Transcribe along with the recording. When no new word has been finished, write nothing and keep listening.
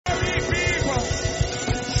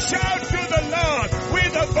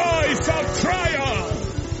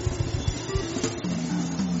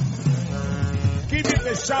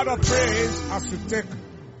a shout of praise as you take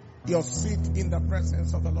your seat in the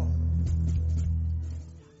presence of the Lord.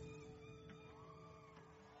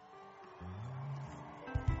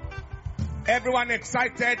 Everyone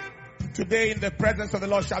excited today in the presence of the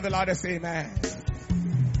Lord? Shout the loudest amen.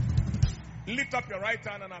 Lift up your right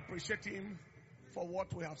hand and appreciate Him for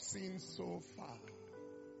what we have seen so far.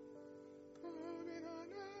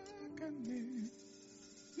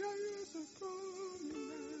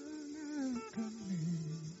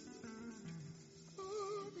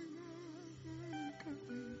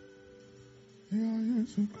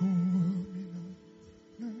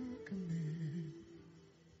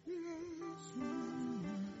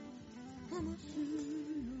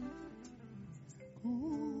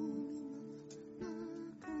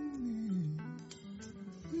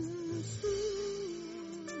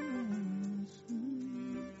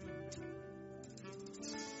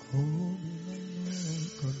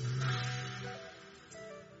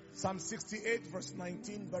 Psalm 68 verse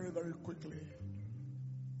 19, very, very quickly.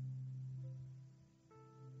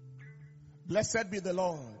 Blessed be the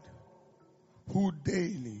Lord, who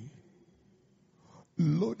daily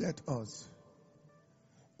loaded us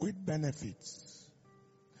with benefits,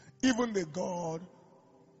 even the God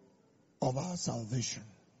of our salvation.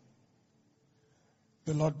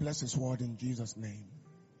 The Lord bless His word in Jesus' name.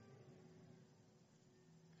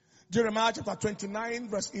 Jeremiah chapter 29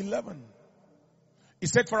 verse 11. He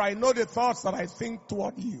said, for I know the thoughts that I think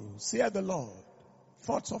toward you, saith the Lord,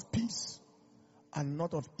 thoughts of peace and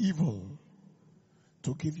not of evil,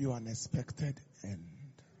 to give you an expected end.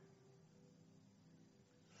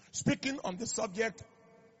 Speaking on the subject,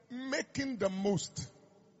 making the most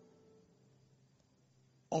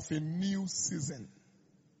of a new season.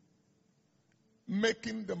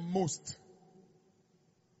 Making the most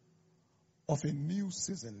of a new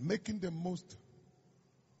season. Making the most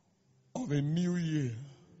of a new year,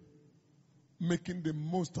 making the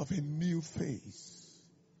most of a new phase.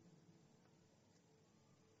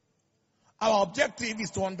 Our objective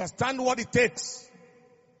is to understand what it takes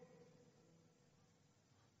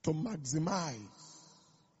to maximize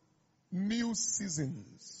new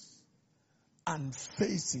seasons and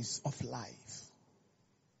phases of life.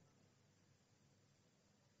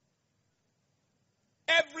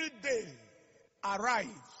 Every day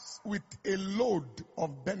arrives with a load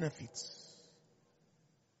of benefits.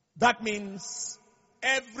 That means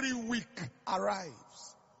every week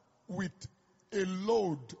arrives with a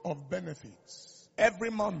load of benefits. Every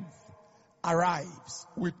month arrives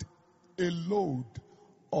with a load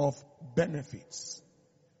of benefits.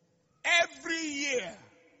 Every year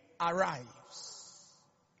arrives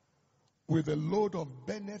with a load of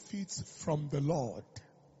benefits from the Lord.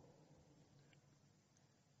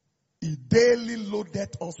 He daily loaded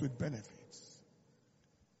us with benefits.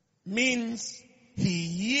 Means He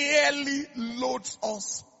yearly loads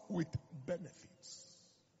us with benefits.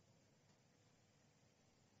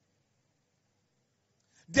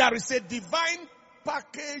 There is a divine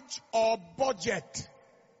package or budget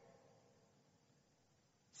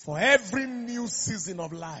for every new season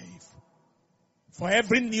of life. For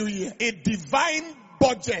every new year. A divine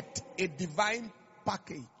budget. A divine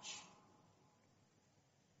package.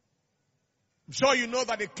 I'm sure you know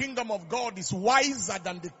that the kingdom of God is wiser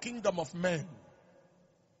than the kingdom of men.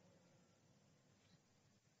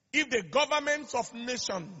 If the governments of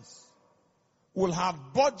nations will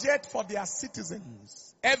have budget for their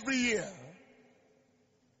citizens every year,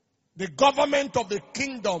 the government of the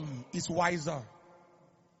kingdom is wiser.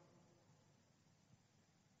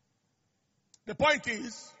 The point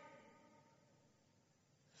is,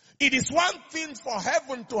 it is one thing for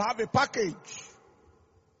heaven to have a package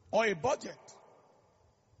or a budget.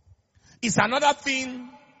 It's another thing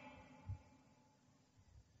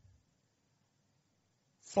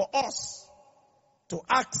for us to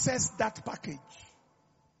access that package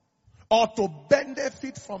or to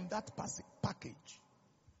benefit from that package.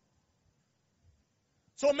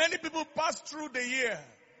 So many people pass through the year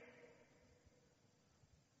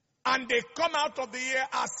and they come out of the year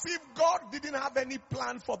as if God didn't have any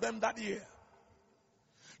plan for them that year.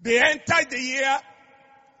 They enter the year,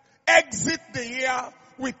 exit the year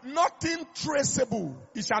with nothing traceable.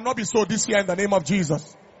 It shall not be so this year in the name of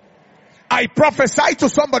Jesus. I prophesy to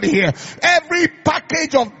somebody here, every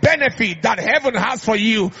package of benefit that heaven has for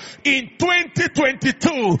you in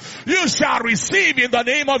 2022, you shall receive in the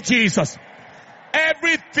name of Jesus.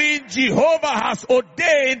 Everything Jehovah has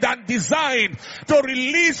ordained and designed to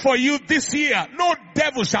release for you this year, no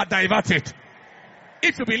devil shall divert it.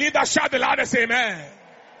 If you believe that, shout the loudest amen.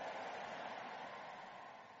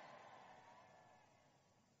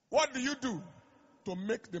 What do you do to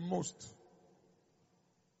make the most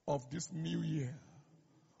of this new year,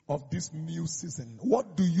 of this new season?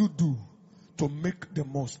 What do you do to make the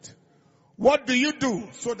most? What do you do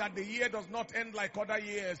so that the year does not end like other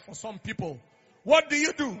years for some people? What do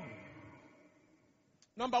you do?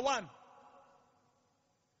 Number one,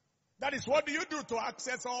 that is, what do you do to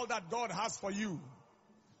access all that God has for you?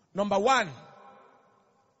 Number one,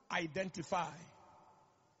 identify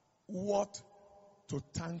what to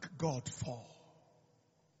thank God for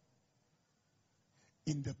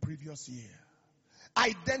in the previous year.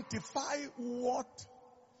 Identify what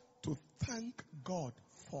to thank God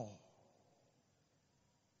for,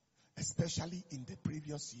 especially in the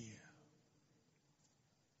previous year.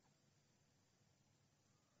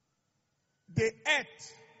 The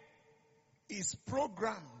earth is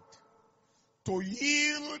programmed to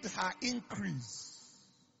yield her increase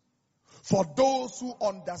for those who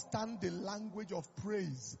understand the language of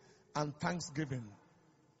praise and thanksgiving.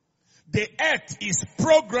 The earth is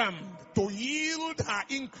programmed to yield her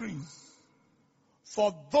increase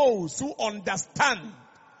for those who understand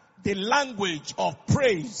the language of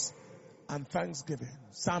praise and thanksgiving.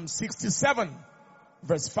 Psalm 67,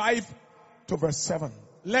 verse 5 to verse 7.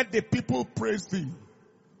 Let the people praise thee,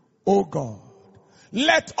 O God.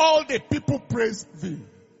 Let all the people praise thee.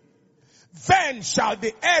 Then shall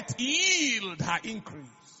the earth yield her increase.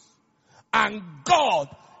 And God,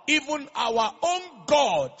 even our own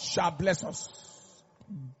God, shall bless us.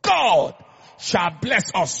 God shall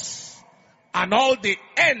bless us. And all the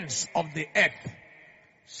ends of the earth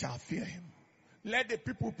shall fear him. Let the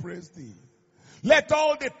people praise thee. Let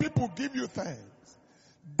all the people give you thanks.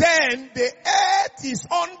 Then the earth is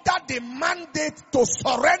under the mandate to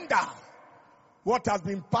surrender what has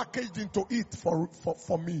been packaged into it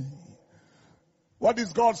for me. What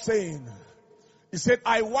is God saying? He said,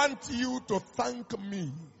 I want you to thank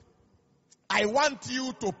me. I want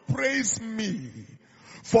you to praise me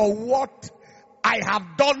for what I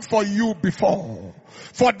have done for you before,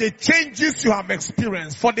 for the changes you have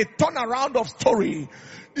experienced, for the turnaround of story.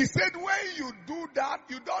 He said, when you do that,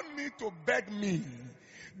 you don't need to beg me.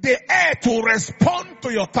 The earth will respond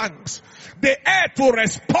to your thanks. The earth will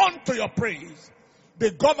respond to your praise. The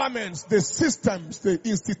governments, the systems, the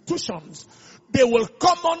institutions, they will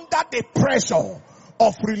come under the pressure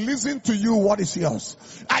of releasing to you what is yours.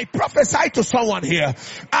 I prophesy to someone here,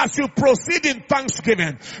 as you proceed in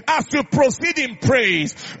thanksgiving, as you proceed in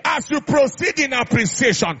praise, as you proceed in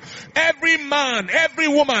appreciation, every man, every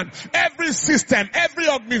woman, every system, every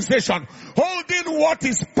organization holding what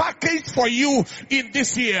is packaged for you in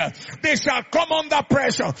this year, they shall come under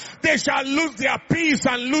pressure. They shall lose their peace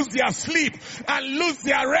and lose their sleep and lose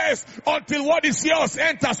their rest until what is yours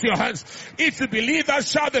enters your hands. If you believe that,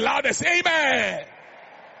 shout the loudest, amen.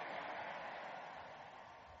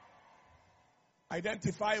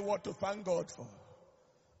 Identify what to thank God for.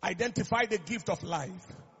 Identify the gift of life.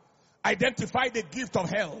 Identify the gift of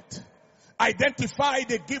health. Identify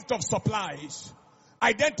the gift of supplies.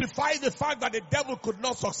 Identify the fact that the devil could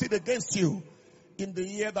not succeed against you in the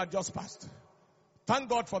year that just passed. Thank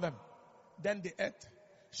God for them. Then the earth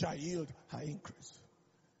shall yield her increase.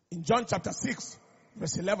 In John chapter 6,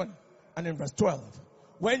 verse 11 and in verse 12,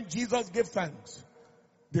 when Jesus gave thanks,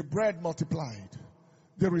 the bread multiplied,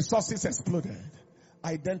 the resources exploded.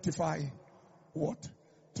 Identify what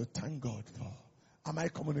to thank God for. Am I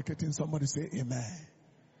communicating? Somebody say amen.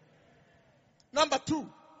 Number 2.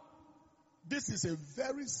 This is a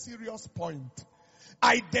very serious point.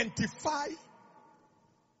 Identify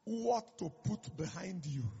what to put behind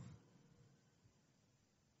you.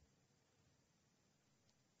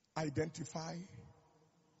 Identify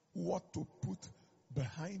what to put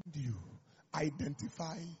behind you.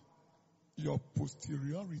 Identify your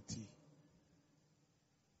posteriority.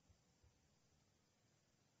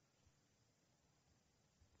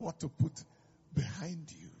 What to put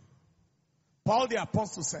behind you. Paul the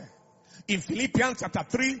apostle said in Philippians chapter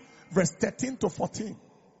 3 verse 13 to 14.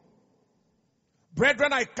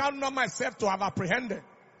 Brethren, I count not myself to have apprehended,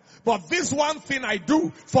 but this one thing I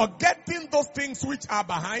do, forgetting those things which are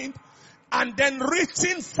behind, and then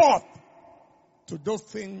reaching forth to those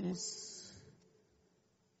things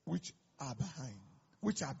which are behind,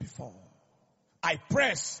 which are before. I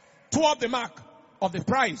press toward the mark of the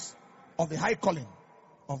prize of the high calling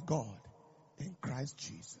of God in Christ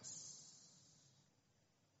Jesus.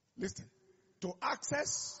 Listen, to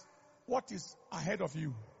access what is ahead of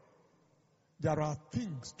you, there are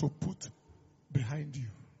things to put behind you.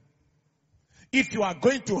 If you are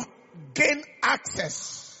going to gain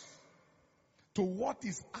access to what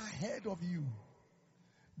is ahead of you,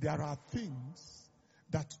 there are things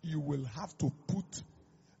that you will have to put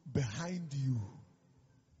behind you.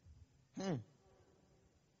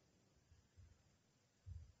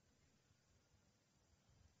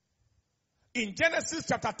 In Genesis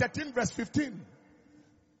chapter 13 verse 15,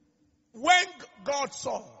 when God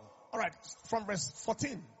saw, all right, from verse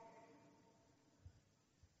 14,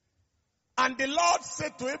 and the Lord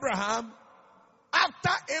said to Abraham,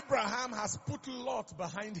 after Abraham has put Lot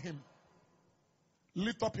behind him,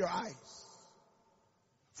 lift up your eyes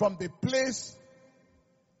from the place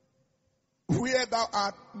where thou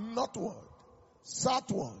art northward,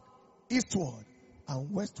 southward, eastward,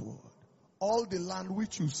 and westward. All the land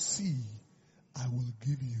which you see, I will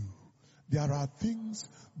give you. There are things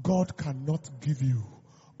God cannot give you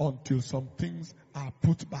until some things are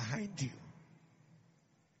put behind you.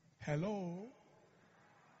 Hello?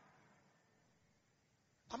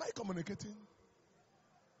 Am I communicating?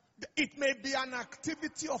 It may be an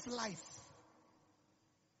activity of life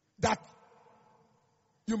that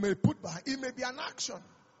you may put behind. It may be an action.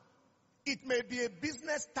 It may be a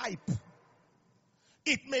business type.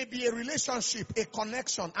 It may be a relationship, a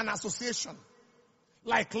connection, an association.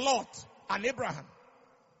 Like Lot and Abraham.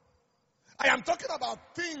 I am talking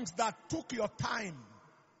about things that took your time,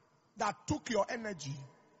 that took your energy,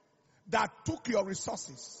 that took your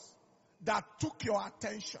resources, that took your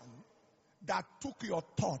attention, that took your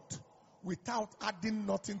thought without adding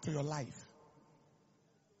nothing to your life.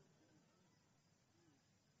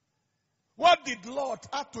 What did Lot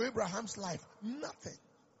add to Abraham's life? Nothing.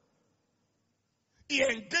 He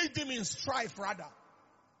engaged him in strife rather.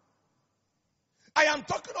 I am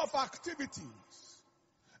talking of activities.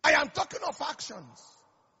 I am talking of actions.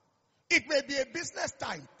 It may be a business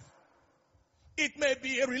type. It may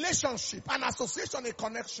be a relationship, an association, a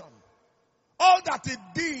connection. All that it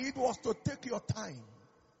did was to take your time.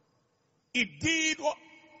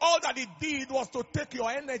 All that it did was to take your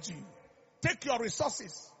energy, take your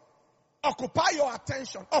resources, occupy your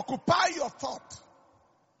attention, occupy your thought,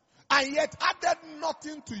 and yet added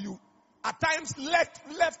nothing to you. At times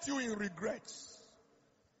left you in regrets.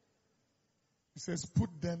 He says, put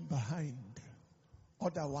them behind.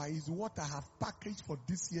 Otherwise, what I have packaged for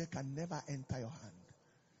this year can never enter your hand.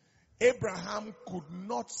 Abraham could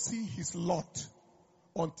not see his lot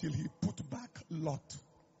until he put back Lot.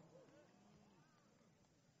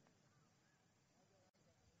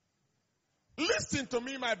 Listen to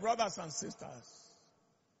me, my brothers and sisters.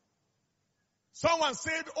 Someone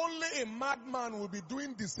said only a madman will be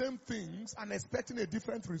doing the same things and expecting a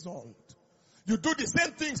different result. You do the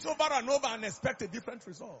same things over and over and expect a different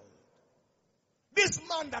result. This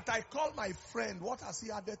man that I call my friend, what has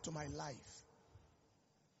he added to my life?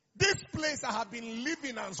 This place I have been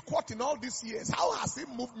living and squatting all these years, how has he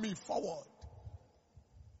moved me forward?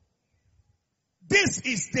 This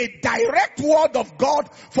is the direct word of God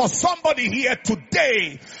for somebody here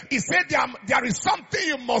today. He said there is something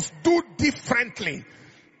you must do differently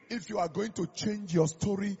if you are going to change your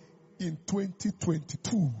story in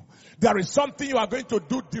 2022. There is something you are going to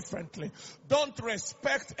do differently. Don't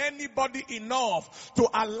respect anybody enough to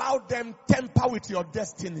allow them tamper with your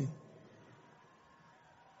destiny.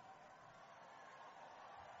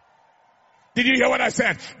 Did you hear what I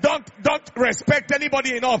said? Don't respect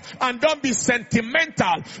anybody enough, and don't be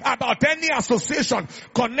sentimental about any association,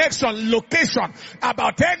 connection, location,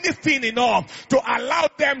 about anything enough to allow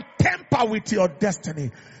them tamper with your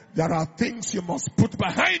destiny. There are things you must put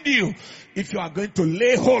behind you if you are going to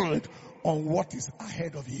lay hold on what is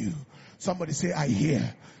ahead of you. Somebody say, I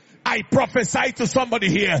hear. I prophesy to somebody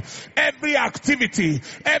here. Every activity,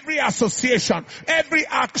 every association, every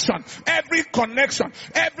action, every connection,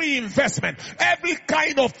 every investment, every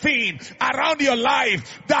kind of thing around your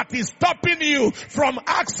life that is stopping you from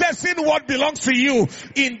accessing what belongs to you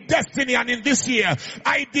in destiny and in this year,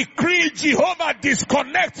 I decree Jehovah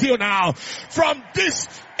disconnect you now from these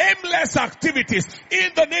aimless activities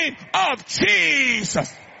in the name of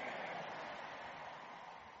Jesus.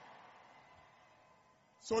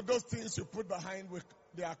 So those things you put behind,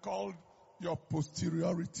 they are called your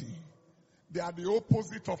posteriority. They are the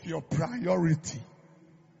opposite of your priority.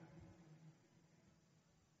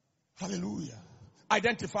 Hallelujah.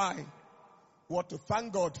 Identify what to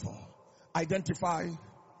thank God for. Identify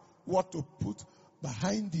what to put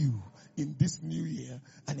behind you in this new year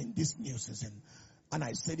and in this new season. And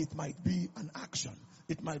I said it might be an action.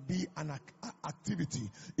 It might be an activity.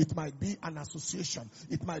 It might be an association.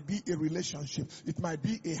 It might be a relationship. It might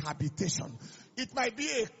be a habitation. It might be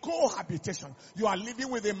a cohabitation. You are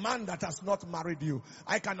living with a man that has not married you.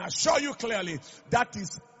 I can assure you clearly that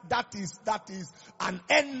is an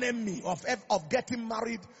enemy of getting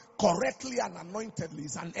married correctly and anointedly.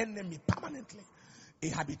 It's an enemy permanently. A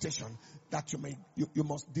habitation that you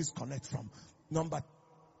must disconnect from. Number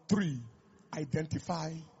 3,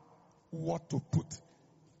 identify what to put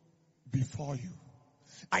before you.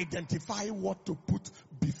 Identify what to put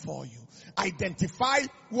before you. Identify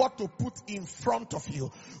what to put in front of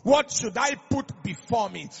you. What should I put before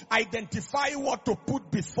me? Identify what to put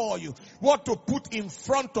before you. What to put in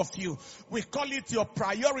front of you. We call it your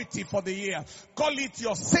priority for the year. Call it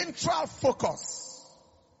your central focus.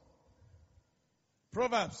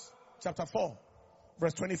 Proverbs chapter 4,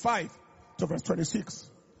 verse 25 to verse 26.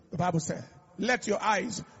 The Bible says, let your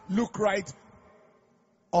eyes look right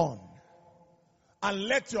on, and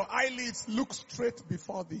let your eyelids look straight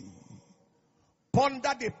before thee.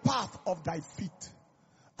 Ponder the path of thy feet,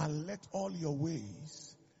 and let all your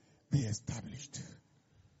ways be established.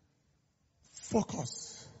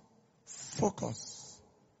 Focus, focus,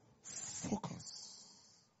 focus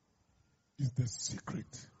is the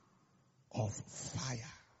secret of fire.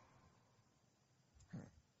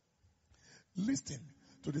 Listen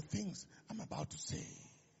to the things I'm about to say.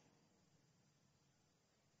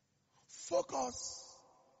 Focus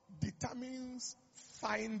determines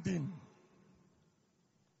finding.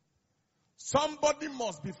 Somebody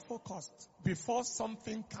must be focused before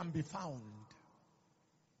something can be found.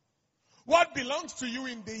 What belongs to you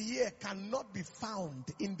in the year cannot be found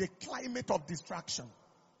in the climate of distraction.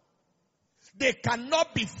 They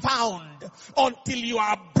cannot be found until you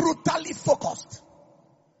are brutally focused.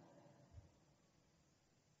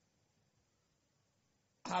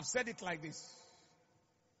 I have said it like this.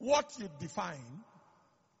 What you define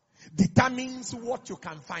determines what you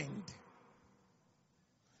can find.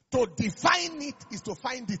 To define it is to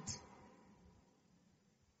find it.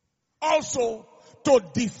 Also, to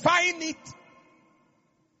define it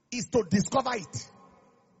is to discover it.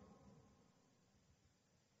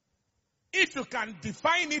 If you can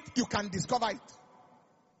define it, you can discover it.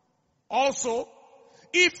 Also,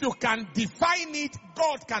 if you can define it,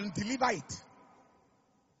 God can deliver it.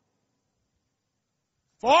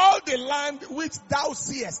 For all the land which thou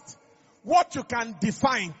seest, what you can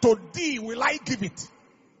define, to thee will I give it.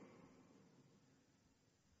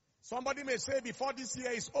 Somebody may say, before this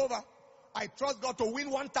year is over, I trust God to win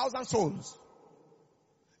 1,000 souls.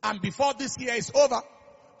 And before this year is over,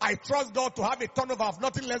 I trust God to have a turnover of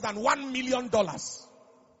nothing less than $1 million.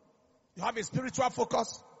 You have a spiritual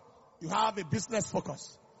focus. You have a business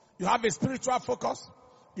focus. You have a spiritual focus.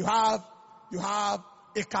 You have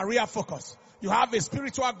a career focus. You have a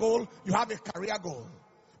spiritual goal. You have a career goal.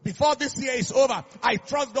 Before this year is over, I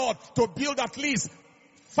trust God to build at least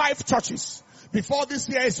 5 churches. Before this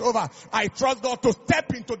year is over, I trust God to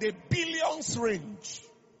step into the billions range.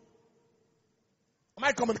 Am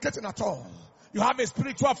I communicating at all? You have a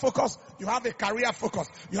spiritual focus. You have a career focus.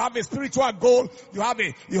 You have a spiritual goal. You have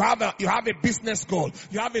a business goal.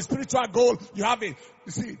 You have a spiritual goal. You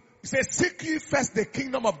see, it says, seek ye first the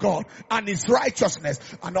kingdom of God and his righteousness,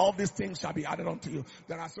 and all these things shall be added unto you.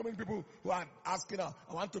 There are so many people who are asking, I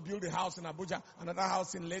want to build a house in Abuja, another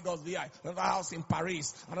house in Lagos, VI, another house in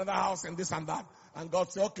Paris, another house in this and that. And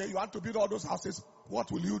God says, okay, you want to build all those houses.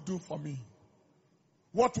 What will you do for me?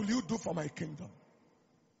 What will you do for my kingdom?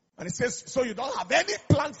 And it says, so you don't have any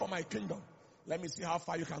plan for my kingdom. Let me see how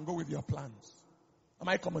far you can go with your plans. Am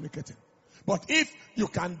I communicating? But if you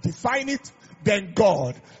can define it, then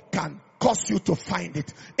God can cause you to find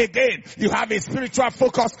it. Again, you have a spiritual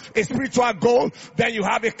focus, a spiritual goal, then you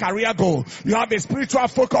have a career goal. You have a spiritual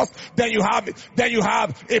focus, then you have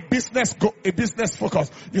a business goal, a business focus.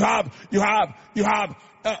 You have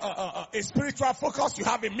a spiritual focus, you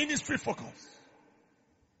have a ministry focus.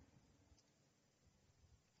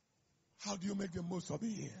 How do you make the most of the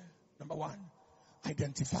year? Number 1,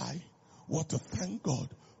 identify what to thank God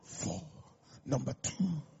for. Number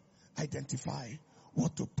 2, identify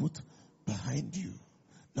what to put behind you.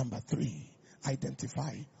 Number 3,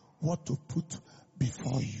 identify what to put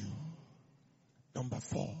before you. Number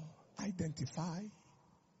 4, identify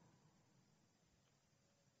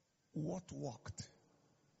what worked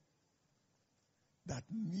that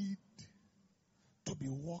need to be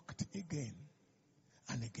worked again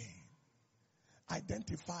and again.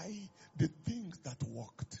 Identify the things that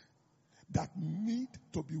worked that need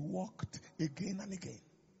to be worked again and again.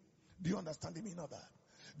 Do you understand the meaning of that?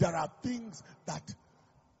 There are things that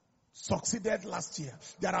succeeded last year.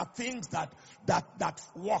 There are things that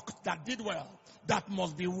worked, that did well, that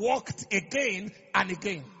must be worked again and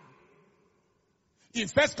again. In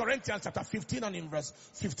 1 Corinthians chapter 15 and in verse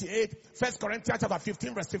 58, 1 Corinthians chapter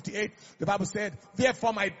 15 verse 58, the Bible said,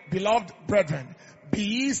 therefore my beloved brethren, be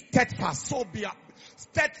ye steadfast. So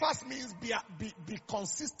steadfast means be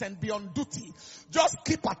consistent, be on duty. Just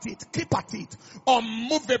keep at it,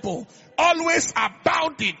 unmovable, always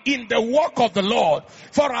abounding in the work of the Lord,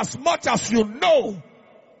 for as much as you know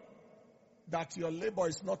that your labor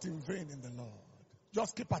is not in vain in the Lord.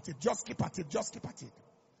 Just keep at it. Just keep at it. Just keep at it.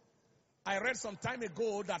 I read some time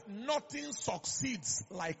ago that nothing succeeds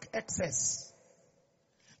like excess.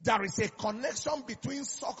 There is a connection between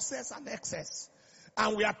success and excess.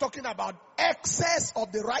 And we are talking about excess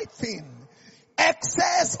of the right thing.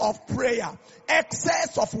 Excess of prayer.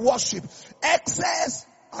 Excess of worship. Excess.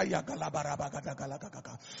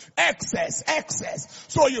 Excess.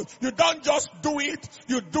 So you don't just do it.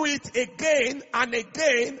 You do it again and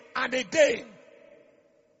again and again.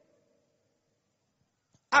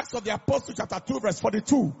 Acts of the Apostles chapter 2 verse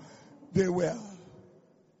 42. They were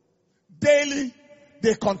daily,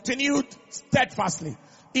 they continued steadfastly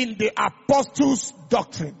in the apostles'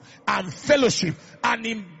 doctrine and fellowship and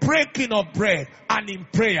in breaking of bread and in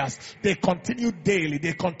prayers. They continued daily,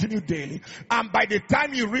 they continued daily. And by the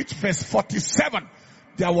time you reach verse 47,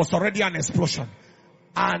 there was already an explosion.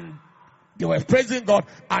 And they were praising God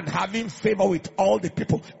and having favor with all the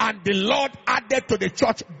people. And the Lord added to the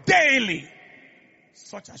church daily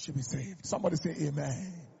such as should be saved. Somebody say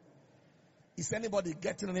amen. Is anybody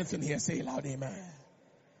getting anything here? Say loud amen.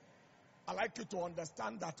 I like you to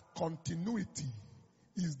understand that continuity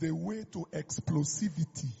is the way to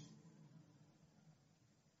explosivity.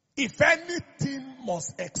 If anything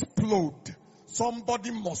must explode,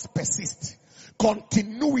 somebody must persist.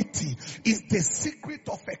 Continuity is the secret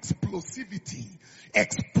of explosivity.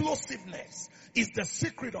 Explosiveness is the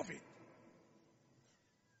secret of it.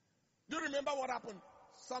 Do you remember what happened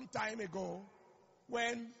some time ago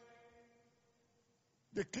when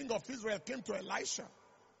the king of Israel came to Elisha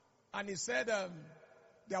and he said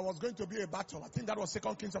there was going to be a battle? I think that was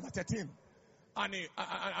 2 Kings chapter 13. And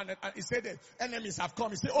he said the enemies have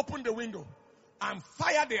come. He said, open the window and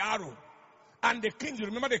fire the arrow. And the king, you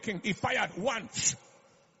remember the king, he fired 1,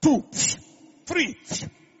 2, 3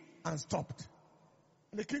 and stopped.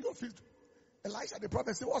 And the king of Israel, Elisha the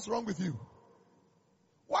prophet said, what's wrong with you?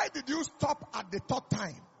 Why did you stop at the third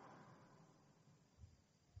time?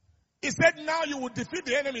 He said, now you will defeat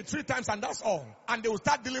the enemy 3 times and that's all. And they will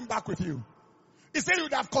start dealing back with you. He said you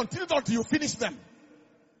would have continued until you finish them.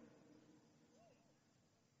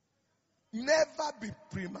 Never be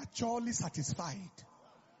prematurely satisfied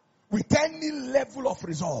with any level of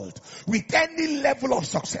result, with any level of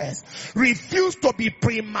success. Refuse to be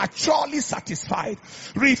prematurely satisfied.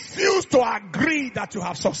 Refuse to agree that you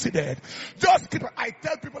have succeeded. Just keep, I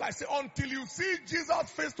tell people, I say, until you see Jesus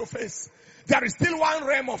face to face, there is still one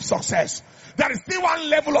realm of success. There is still one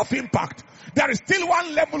level of impact. There is still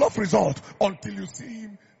one level of result until you see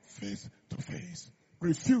him face to face.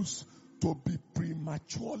 Refuse to be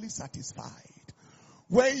prematurely satisfied.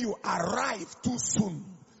 When you arrive too soon,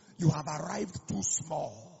 you have arrived too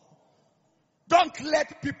small. Don't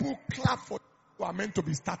let people clap for you who are meant to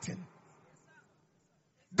be starting.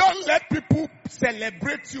 Don't let people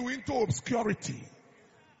celebrate you into obscurity.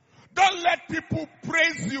 Don't let people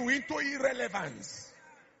praise you into irrelevance.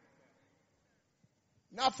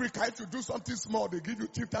 In Africa, if you do something small, they give you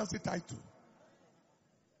chieftaincy title.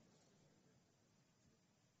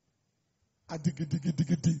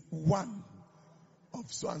 Adigidi, one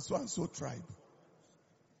of so and so tribe.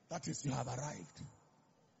 That is, you have arrived.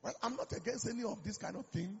 Well, I'm not against any of this kind of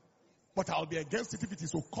thing, but I'll be against it if it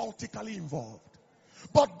is occultically involved.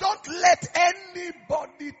 But don't let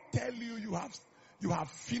anybody tell you you have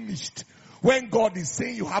finished when God is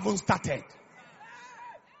saying you haven't started.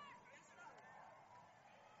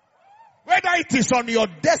 Whether it is on your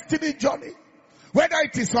destiny journey, whether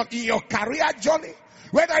it is in your career journey,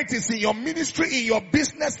 whether it is in your ministry, in your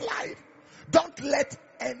business life, don't let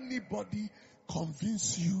anybody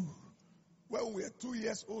convince you. When we were 2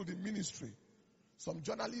 years old in ministry, some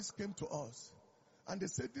journalists came to us and they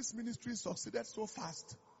said, this ministry succeeded so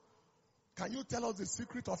fast. Can you tell us the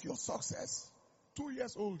secret of your success? 2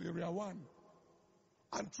 years old, area 1.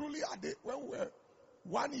 And truly, when we were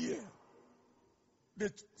 1 year,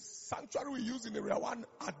 the sanctuary we used in area 1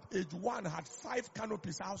 at age 1 had 5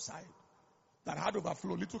 canopies outside that had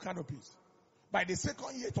overflow, little canopies. By the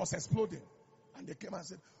second year, it was exploding. And they came and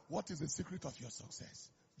said, what is the secret of your success?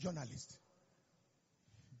 Journalist.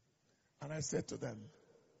 And I said to them,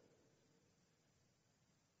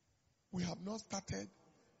 we have not started.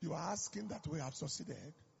 You are asking that we have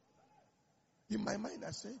succeeded. In my mind,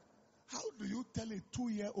 I said, how do you tell a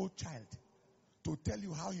 2-year-old child to tell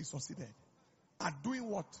you how he succeeded? At doing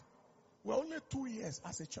what? We're only 2 years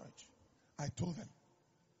as a church. I told them,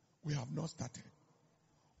 we have not started.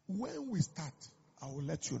 When we start, I will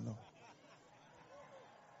let you know.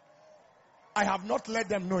 I have not let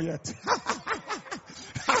them know yet.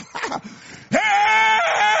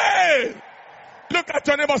 Hey! Look at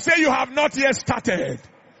your neighbor. Say you have not yet started.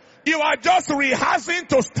 You are just rehearsing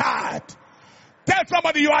to start. Tell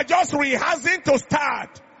somebody you are just rehearsing to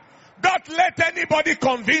start. Don't let anybody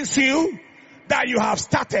convince you that you have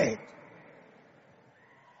started.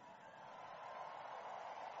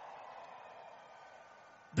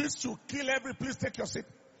 This should kill please take your seat.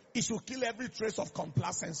 It should kill every trace of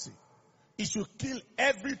complacency. It should kill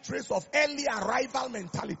every trace of early arrival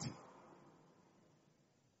mentality.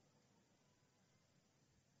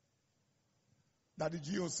 That the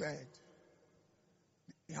Geo said,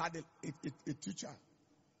 he had a teacher.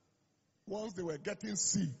 Once they were getting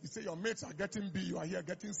C, he said, your mates are getting B, you are here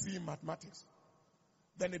getting C in mathematics.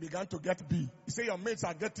 Then they began to get B. He said, your mates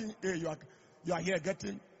are getting A, you are here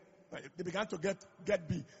getting, they began to get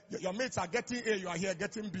B. Your mates are getting A, you are here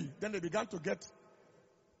getting B. Then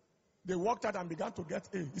they worked out and began to get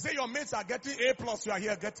A. He said, your mates are getting A plus, you are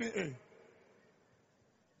here getting A.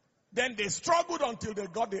 Then they struggled until they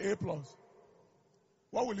got the A plus.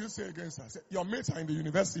 What will you say against that? Say, your mates are in the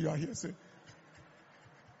university, you are here. Say,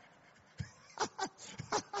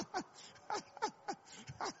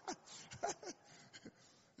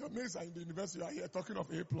 your mates are in the university, you are here talking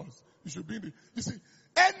of A plus. You should be in the, you see,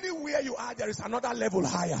 anywhere you are, there is another level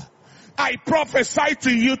higher. I prophesy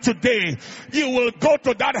to you today, you will go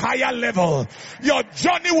to that higher level. Your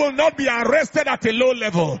journey will not be arrested at a low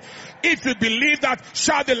level. If you believe that,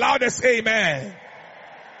 shout the loudest amen.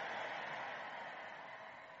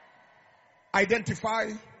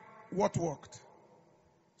 Identify what worked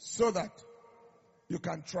so that you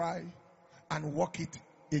can try and work it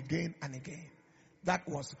again and again. That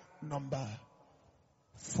was number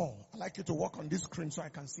 4. I'd like you to work on this screen so I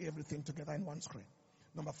can see everything together in one screen.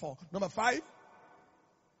 Number 4. Number 5,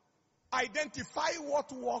 identify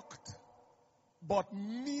what worked but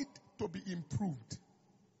need to be improved.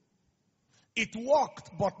 It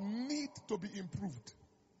worked but need to be improved.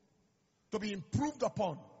 To be improved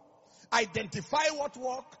upon. Identify what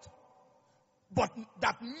worked but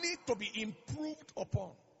that need to be improved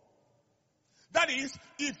upon. That is,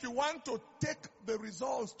 if you want to take the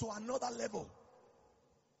results to another level.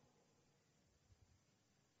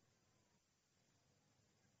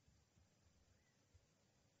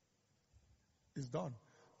 It's done.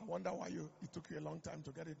 I wonder why it took you a long time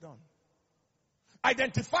to get it done.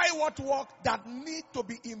 Identify what worked that need to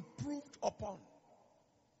be improved upon.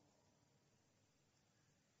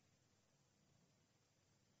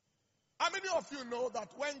 How many of you know that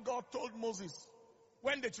when God told Moses,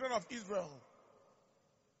 when the children of Israel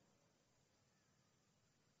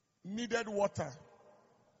needed water,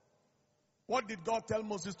 what did God tell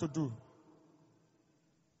Moses to do?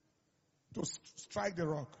 To strike the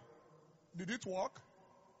rock. Did it work?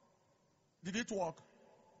 Did it work?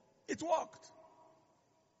 It worked.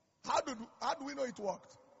 How do we know it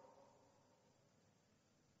worked?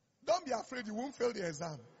 Don't be afraid you won't fail the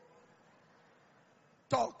exam.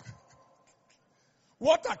 Talk.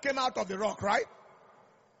 Water came out of the rock, right?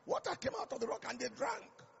 Water came out of the rock and they drank.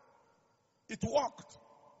 It worked.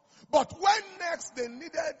 But when next they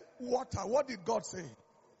needed water, what did God say?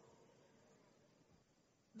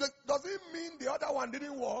 Does it mean the other one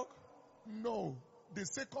didn't work? No. The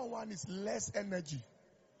second one is less energy.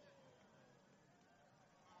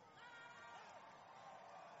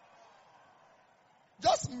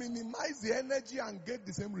 Just minimize the energy and get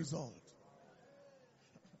the same result.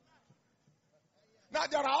 Now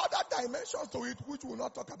there are other dimensions to it which we'll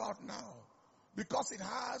not talk about now. Because it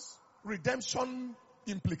has redemption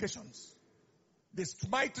implications. The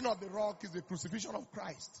smiting of the rock is the crucifixion of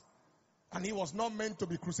Christ. And he was not meant to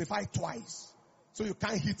be crucified twice. So you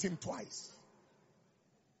can't hit him twice.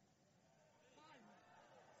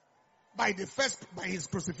 By his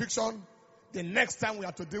crucifixion, the next time we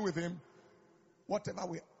have to deal with him, whatever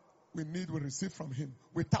we need, we receive from him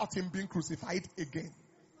without him being crucified again.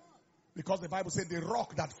 Because the Bible said the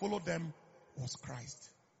rock that followed them was Christ.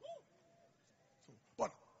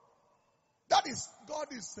 But that is, God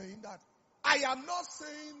is saying that I am not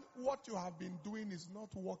saying what you have been doing is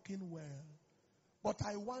not working well. But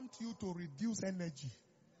I want you to reduce energy.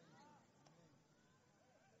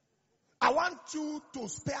 I want you to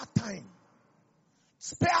spare time.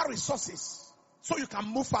 Spare resources. So you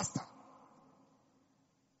can move faster.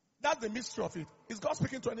 That's the mystery of it. Is God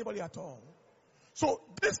speaking to anybody at all? So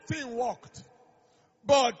this thing worked.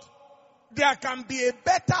 But there can be a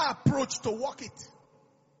better approach to work it.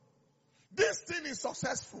 This thing is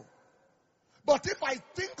successful. But if I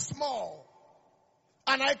think small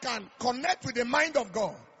and I can connect with the mind of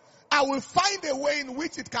God, I will find a way in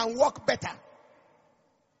which it can work better.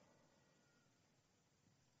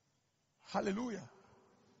 Hallelujah.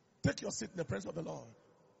 Take your seat in the presence of the Lord.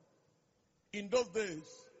 In those days,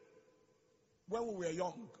 when we were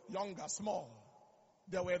younger, small,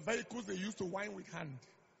 there were vehicles they used to wind with hand.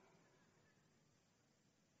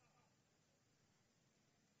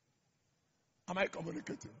 Am I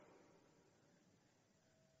communicating?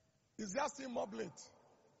 Is there still moblet?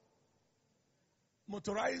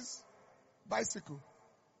 Motorized bicycle.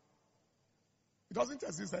 It doesn't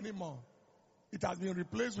exist anymore. It has been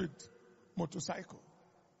replaced with motorcycle.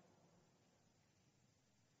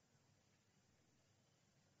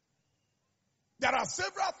 There are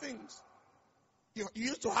several things. You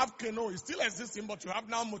used to have canoe, it still existing, but you have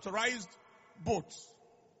now motorized boats.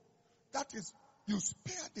 That is, you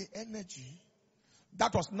spare the energy.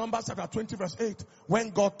 That was Numbers chapter 20 verse 8, when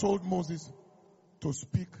God told Moses to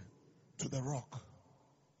speak to the rock.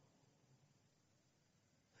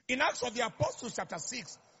 In Acts of the Apostles chapter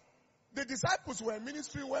 6, the disciples were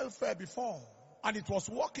ministering welfare before, and it was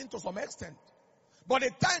working to some extent. But a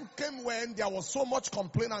time came when there was so much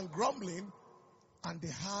complaint and grumbling, and they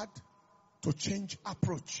had to change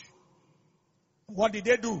approach. What did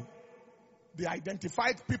they do? They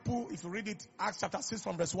identified people, if you read it, Acts chapter 6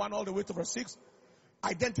 from verse 1 all the way to verse 6,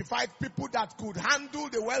 identified people that could handle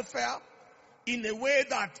the welfare in a way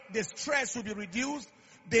that the stress would be reduced,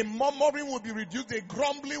 the murmuring would be reduced, the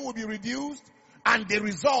grumbling would be reduced, and the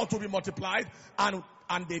result will be multiplied. And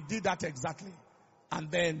they did that exactly. And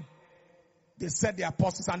then they set the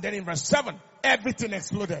apostles, and then in verse 7, everything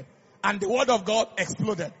exploded. And the word of God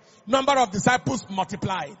exploded. Number of disciples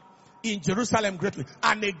multiplied in Jerusalem greatly.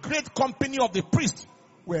 And a great company of the priests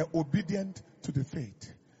were obedient to the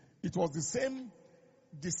faith. It was the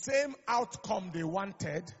same outcome they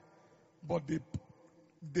wanted, but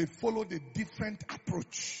they followed a different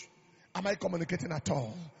approach. Am I communicating at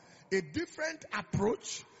all? A different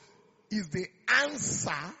approach is the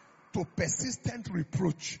answer to persistent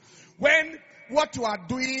reproach. When what you are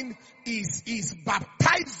doing is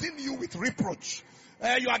baptizing you with reproach.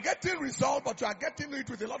 You are getting result, but you are getting it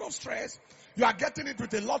with a lot of stress. You are getting it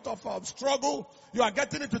with a lot of struggle. You are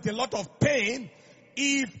getting it with a lot of pain.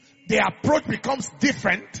 If the approach becomes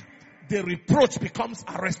different, the reproach becomes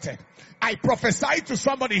arrested. I prophesy to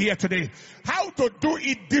somebody here today how to do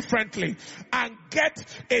it differently and get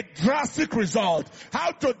a drastic result.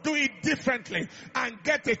 How to do it differently and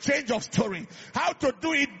get a change of story. How to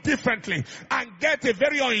do it differently and get a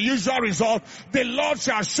very unusual result. The Lord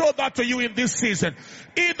shall show that to you in this season.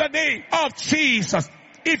 In the name of Jesus.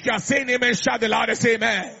 If you are saying amen, shout the loudest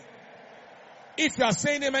amen. If you are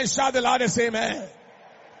saying amen, shout the loudest amen.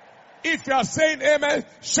 If you are saying amen,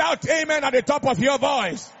 shout amen at the top of your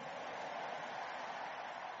voice.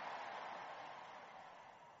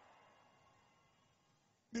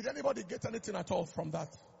 Did anybody get anything at all from that?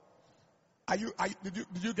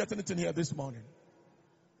 Did you get anything here this morning?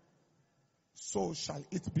 So shall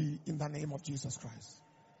it be in the name of Jesus Christ.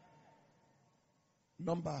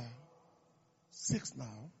 Number 6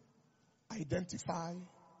 now. Identify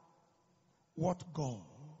what God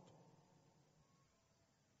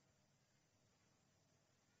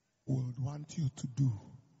would want you to do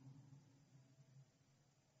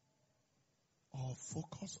or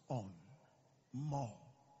focus on more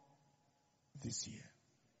this year.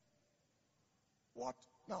 What?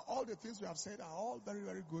 Now, all the things we have said are all very,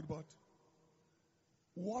 very good, but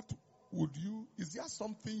what would you, is there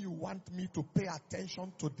something you want me to pay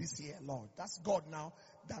attention to this year, Lord? That's God now.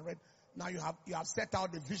 Direct. Now you have set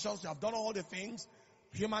out the visions, you have done all the things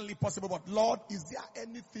humanly possible, but Lord, is there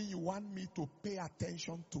anything you want me to pay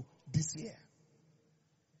attention to this year?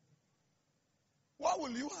 What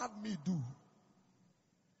will you have me do?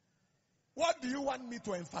 What do you want me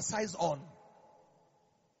to emphasize on?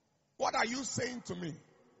 What are you saying to me?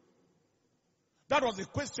 That was the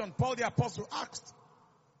question Paul the Apostle asked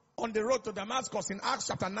on the road to Damascus in Acts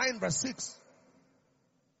chapter 9 verse 6.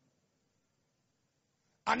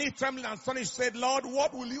 And he, trembling and astonished, said, Lord,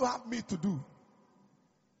 what will you have me to do?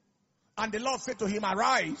 And the Lord said to him,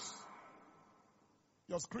 arise.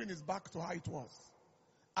 Your screen is back to how it was.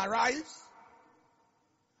 Arise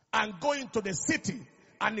and go into the city,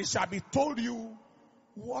 and it shall be told you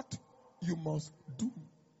what you must do.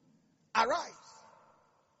 Arise.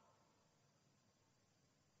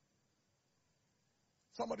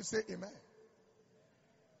 Somebody say amen.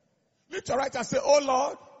 Lift your right and say, oh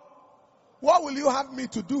Lord, what will you have me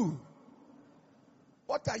to do?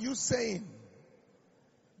 What are you saying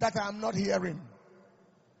that I am not hearing?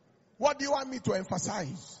 What do you want me to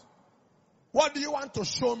emphasize? What do you want to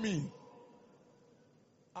show me?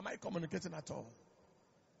 Am I communicating at all?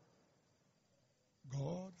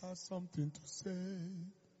 God has something to say.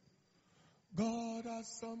 God has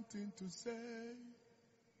something to say.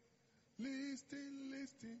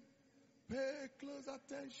 Listen, pay close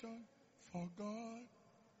attention for God.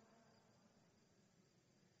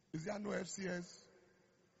 Is there no FCS,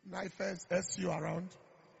 NIFES, SU around?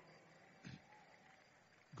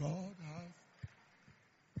 God has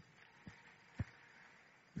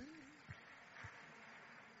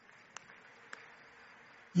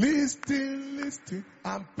listen,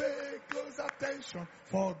 and pay close attention,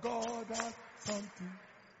 for God has something.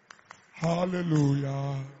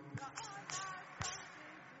 Hallelujah.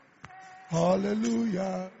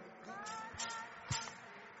 Hallelujah.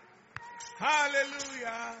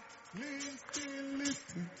 Hallelujah.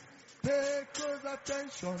 Listen, pay close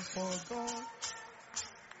attention, for God.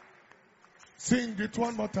 Sing it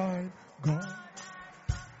one more time. God.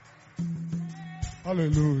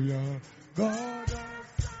 Hallelujah. God.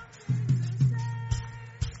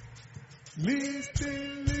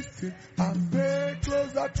 Listen, and pay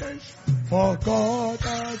close attention, for God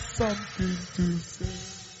has something to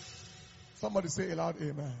say. Somebody say aloud,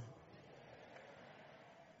 amen.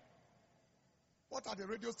 What are the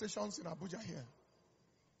radio stations in Abuja here?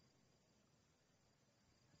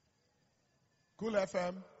 Cool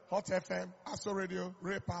FM, Hot FM, Astro Radio,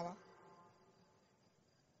 Ray Power.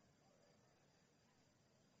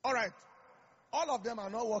 All right. All of them are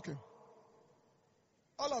not working.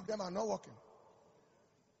 All of them are not working.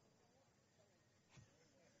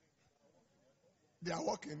 They are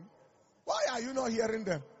working. Why are you not hearing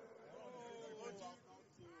them?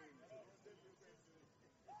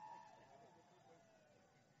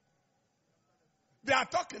 They are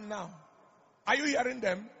talking now. Are you hearing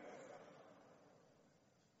them?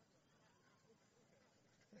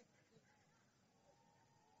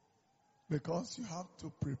 Because you have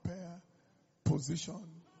to prepare, position,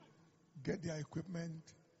 get their equipment,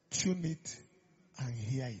 tune it, and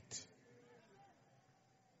hear it.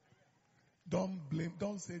 Don't blame,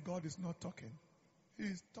 don't say God is not talking.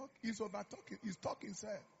 He's over talking. He's talking,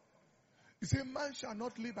 sir. He said, man shall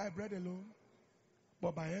not live by bread alone,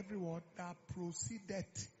 but by every word that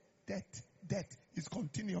proceedeth. Death is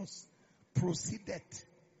continuous. Proceedeth.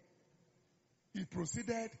 It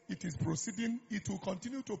proceeded, it is proceeding, it will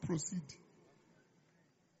continue to proceed.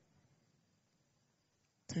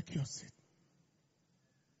 Take your seat.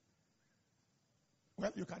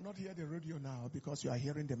 Well, you cannot hear the radio now because you are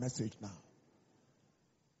hearing the message now.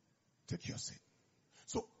 Take your seat.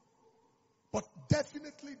 So, but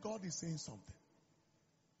definitely God is saying something.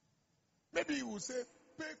 Maybe He will say,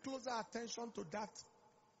 pay closer attention to that,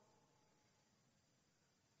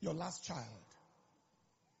 your last child,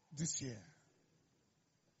 this year.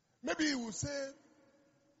 Maybe He will say,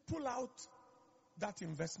 pull out that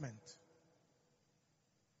investment.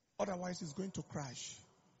 Otherwise, it's going to crash.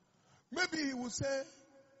 Maybe He will say,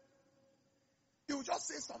 He will just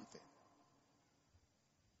say something.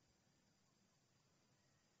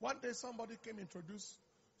 One day somebody came introduce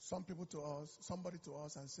somebody to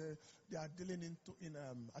us and say they are dealing in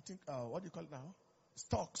I think, what do you call it now?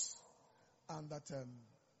 Stocks. And that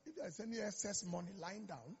if there is any excess money lying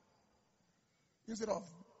down, instead of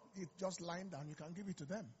it just lying down, you can give it to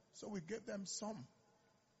them. So we gave them some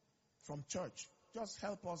from church. Just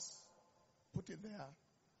help us put it there.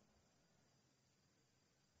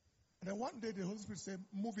 And then one day the Holy Spirit said,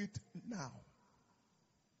 move it now.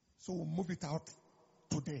 So we'll move it out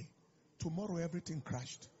today. Tomorrow everything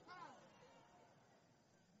crashed.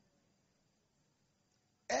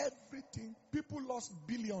 Everything. People lost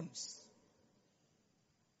billions.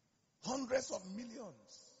 Hundreds of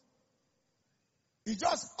millions. It's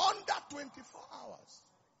just under 24 hours.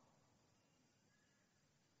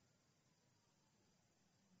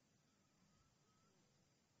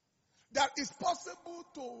 That it's possible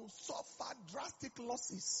to suffer drastic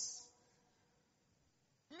losses.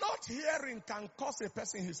 Not hearing can cost a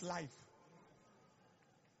person his life.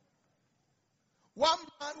 One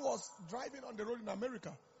man was driving on the road in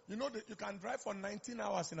America. You know that you can drive for 19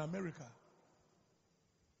 hours in America.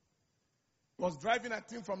 He was driving, I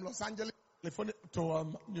think, from Los Angeles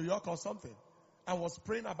to New York or something, and was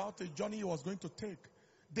praying about the journey he was going to take.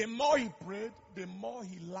 The more he prayed, the more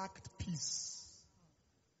he lacked peace.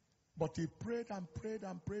 But he prayed and prayed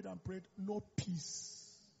and prayed and prayed, no peace.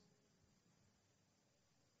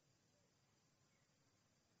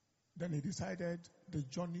 Then he decided the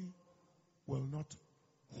journey will not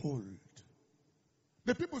hold.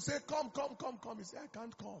 The people say, come. He said, I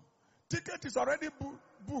can't come. Ticket is already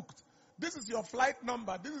booked. This is your flight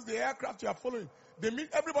number. This is the aircraft you are following.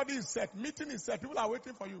 Everybody is set. Meeting is set. People are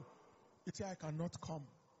waiting for you. He said, I cannot come.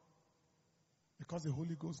 Because the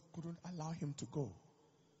Holy Ghost couldn't allow him to go.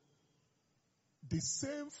 The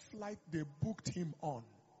same flight they booked him on,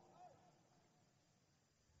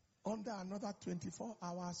 under another 24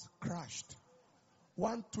 hours, crashed.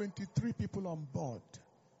 123 people on board.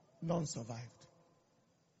 None survived.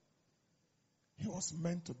 He was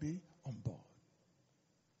meant to be on board.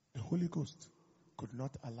 The Holy Ghost could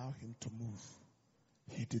not allow him to move.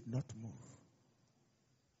 He did not move.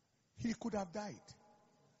 He could have died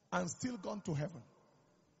and still gone to heaven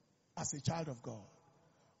as a child of God,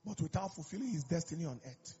 but without fulfilling his destiny on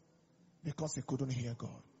earth because he couldn't hear God.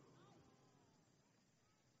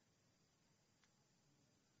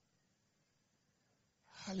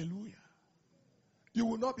 Hallelujah. You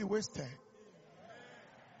will not be wasted.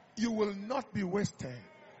 You will not be wasted.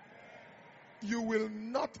 You will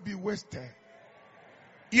not be wasted.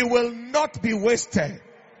 You will not be wasted.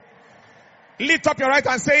 Lift up your right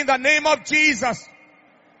hand and say, in the name of Jesus,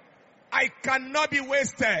 I cannot be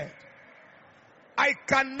wasted. I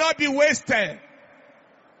cannot be wasted.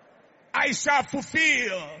 I shall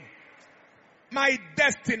fulfill my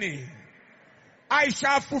destiny. I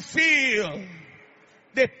shall fulfill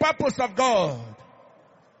the purpose of God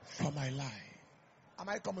for my life. Am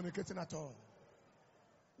I communicating at all?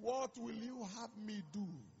 What will you have me do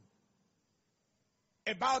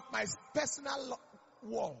about my personal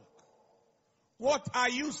work? What are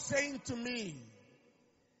you saying to me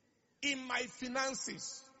in my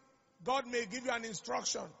finances? God may give you an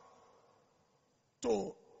instruction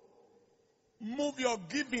to move your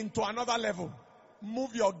giving to another level.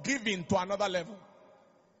 Move your giving to another level.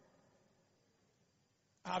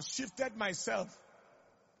 I have shifted myself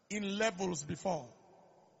in levels before.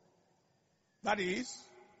 That is,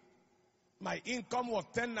 my income was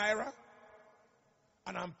 10 naira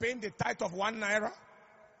and I'm paying the tithe of 1 naira.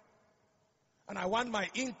 And I want my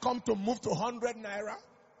income to move to 100 naira.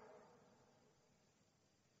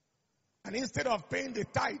 And instead of paying the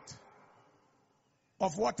tithe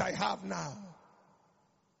of what I have now,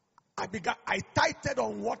 I tithed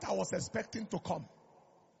on what I was expecting to come.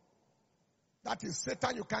 That is,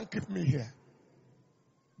 Satan, you can't keep me here.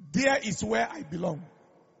 There is where I belong.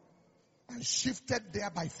 And shifted there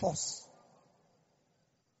by force.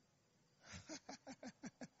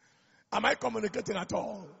 Am I communicating at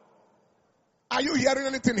all? Are you hearing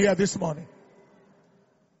anything here this morning?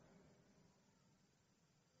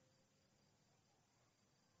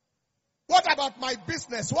 What about my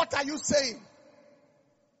business? What are you saying?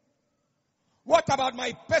 What about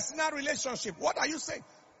my personal relationship? What are you saying?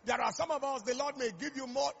 There are some of us, the Lord may give you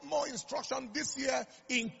more instruction this year.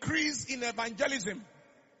 Increase in evangelism.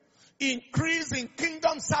 Increase in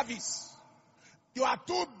kingdom service. You are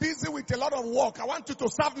too busy with a lot of work. I want you to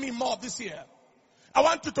serve me more this year. I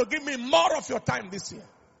want you to give me more of your time this year.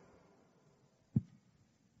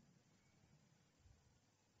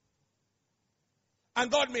 And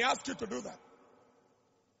God may ask you to do that.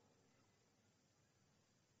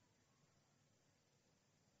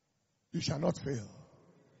 You shall not fail.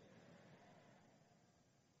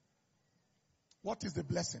 What is the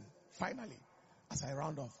blessing? Finally, as I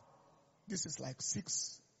round off, this is like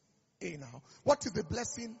 6A now. What is the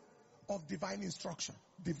blessing of divine instruction,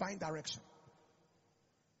 divine direction?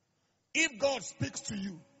 If God speaks to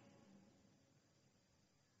you,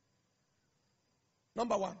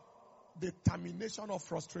 number one, the termination of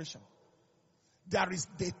frustration. There is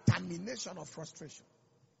the termination of frustration.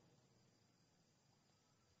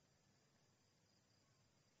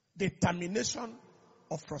 The termination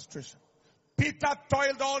of frustration. Peter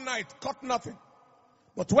toiled all night, caught nothing.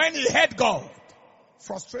 But when he heard God,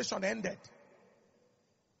 frustration ended.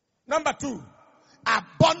 Number two,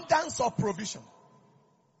 abundance of provision.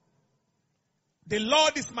 The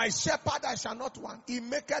Lord is my shepherd, I shall not want. He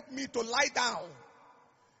maketh me to lie down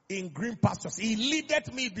in green pastures. He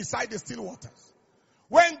leadeth me beside the still waters.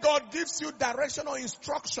 When God gives you direction or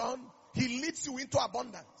instruction, He leads you into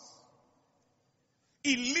abundance.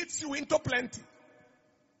 He leads you into plenty.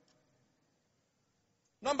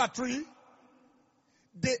 Number three,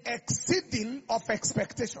 the exceeding of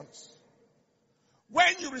expectations.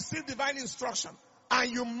 When you receive divine instruction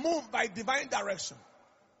and you move by divine direction,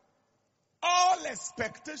 all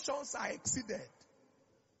expectations are exceeded.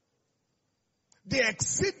 The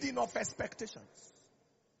exceeding of expectations.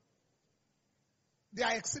 They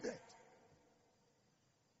are exceeded.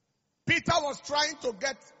 Peter was trying to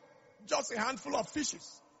get just a handful of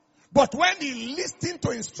fishes. But when he listened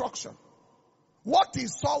to instruction, what he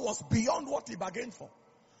saw was beyond what he bargained for.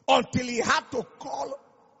 Until he had to call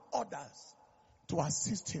others to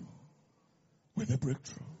assist him with the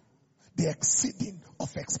breakthrough. The exceeding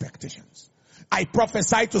of expectations. I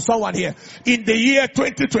prophesy to someone here, in the year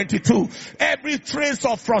 2022, every trace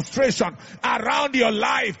of frustration around your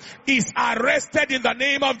life is arrested in the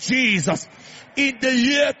name of Jesus. In the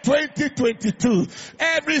year 2022,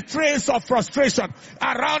 every trace of frustration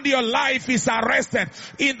around your life is arrested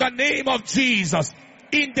in the name of Jesus.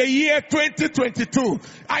 In the year 2022,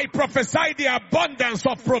 I prophesy the abundance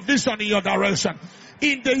of provision in your direction.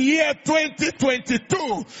 In the year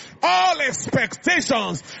 2022, all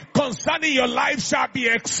expectations concerning your life shall be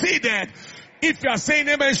exceeded. If you are saying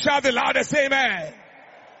amen, shout the loudest amen.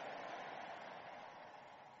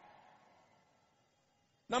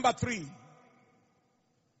 Number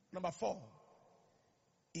 4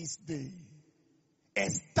 is the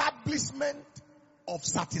establishment of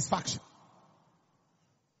satisfaction.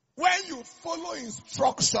 When you follow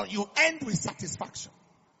instruction, you end with satisfaction.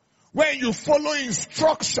 When you follow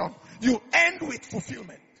instruction, you end with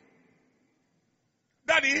fulfillment.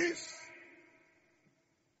 That is,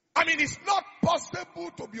 it's not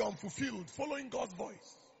possible to be unfulfilled following God's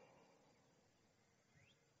voice.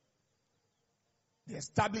 The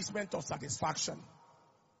establishment of satisfaction.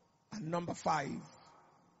 And number 5,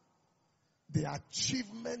 the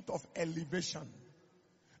achievement of elevation.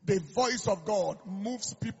 The voice of God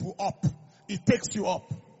moves people up. It takes you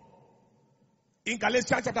up. In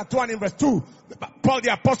Galatians chapter 2 and in verse 2, Paul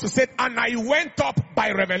the apostle said, and I went up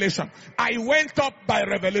by revelation. I went up by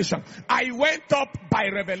revelation. I went up by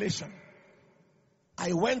revelation.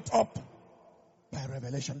 I went up by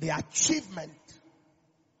revelation. The achievement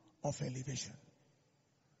of elevation.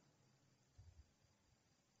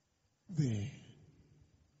 The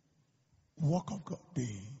work of God, the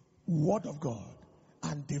word of God,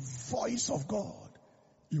 and the voice of God,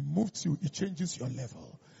 it moves you, it changes your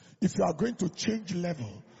level. If you are going to change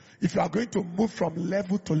level, if you are going to move from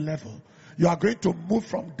level to level, you are going to move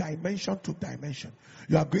from dimension to dimension,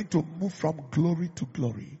 you are going to move from glory to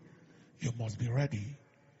glory, you must be ready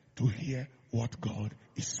to hear what God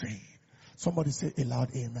is saying. Somebody say a loud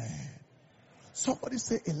amen. Somebody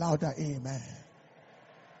say a louder amen.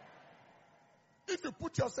 If you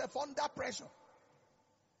put yourself under pressure,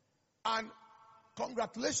 and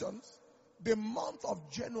congratulations, the month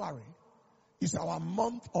of January is our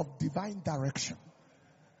month of divine direction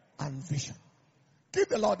and vision. Give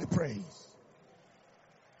the Lord the praise.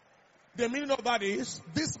 The meaning of that is,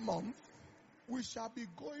 this month, we shall be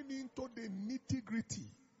going into the nitty-gritty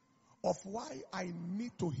of why I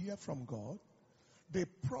need to hear from God, the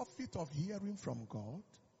profit of hearing from God.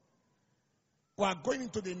 We are going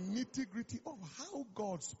into the nitty-gritty of how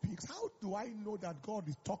God speaks. How do I know that God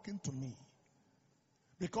is talking to me?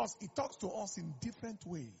 Because He talks to us in different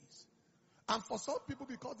ways. And for some people,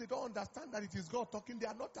 because they don't understand that it is God talking, they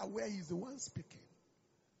are not aware He is the one speaking.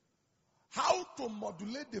 How to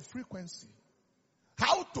modulate the frequency.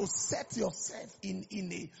 How to set yourself in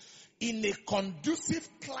a conducive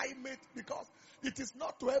climate, because it is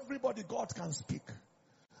not to everybody God can speak.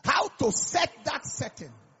 How to set that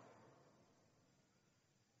setting.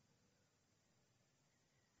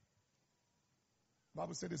 The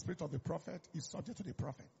Bible says the spirit of the prophet is subject to the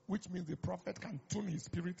prophet, which means the prophet can tune his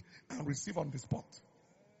spirit and receive on the spot.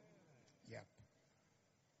 Yep.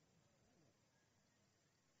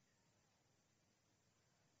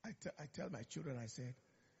 I tell my children, I said,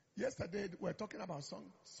 yesterday we were talking about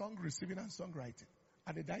song receiving and songwriting.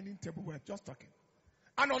 At the dining table, we were just talking.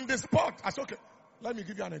 And on the spot, I said, okay, let me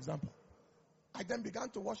give you an example. I then began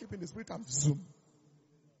to worship in the spirit and zoom.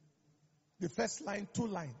 The first line, 2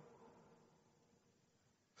 lines.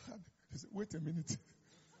 He said, wait a minute.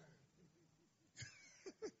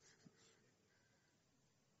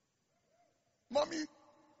 Mommy,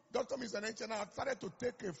 Dr. Miss Enenche now started to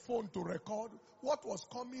take a phone to record what was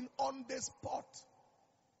coming on the spot.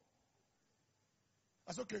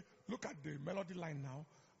 I said, okay, look at the melody line now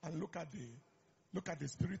and look at the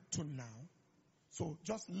spirit tune now. So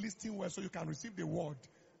just listen well so you can receive the word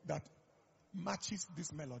that matches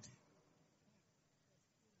this melody.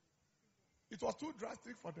 It was too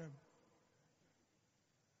drastic for them.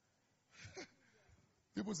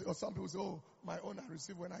 People say, or some people say, oh, my own I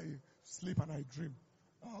receive when I sleep and I dream.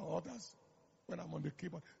 Others, when I'm on the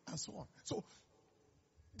keyboard, and so on. So,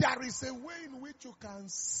 there is a way in which you can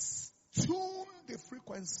tune the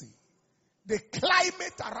frequency, the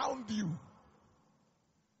climate around you,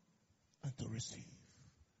 and to receive.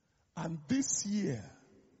 And this year,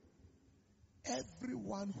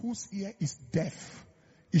 everyone whose ear is deaf,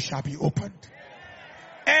 it shall be opened.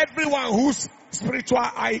 Everyone whose spiritual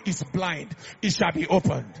eye is blind, it shall be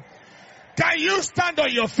opened. Can you stand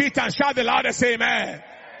on your feet and shout the loudest amen?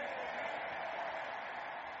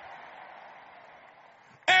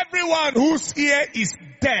 Everyone whose ear is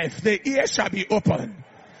deaf, the ear shall be opened.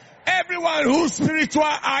 Everyone whose spiritual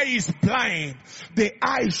eye is blind, the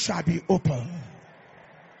eye shall be opened.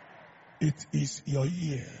 It is your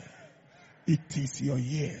year. It is your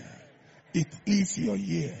year. It is your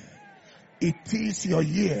year. It is your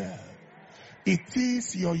year. It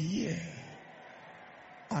is your year.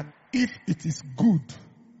 And if it is good,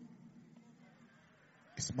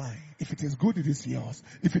 it's mine. If it is good, it is yours.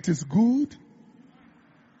 If it is good,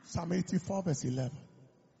 Psalm 84 verse 11.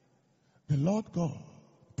 The Lord God,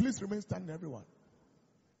 please remain standing everyone,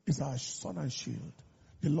 is our sun and shield.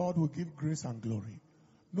 The Lord will give grace and glory.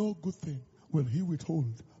 No good thing will he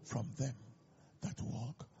withhold from them that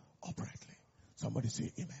walk uprightly. Somebody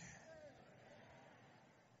say amen.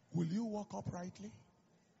 Will you walk uprightly?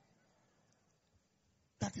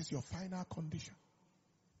 That is your final condition.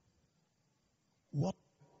 Walk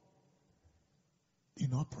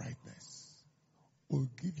in uprightness will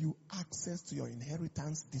give you access to your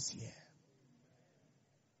inheritance this year.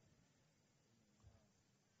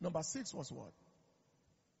 Number 6 was what?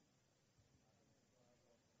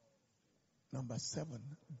 Number 7,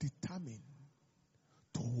 determine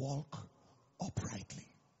to walk uprightly.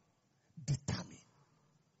 Determine.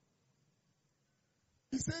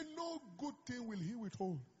 He said no good thing will he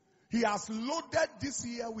withhold. He has loaded this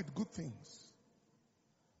year with good things.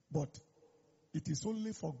 But it is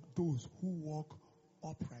only for those who walk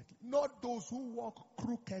uprightly, not those who walk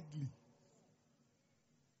crookedly.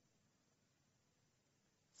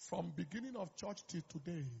 From beginning of church till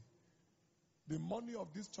today, the money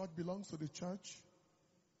of this church belongs to the church.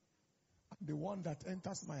 And the one that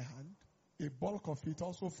enters my hand, a bulk of it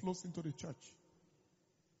also flows into the church.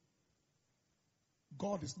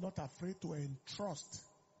 God is not afraid to entrust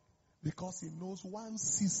because he knows one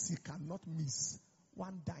cc cannot miss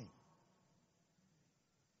one dime.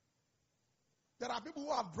 There are people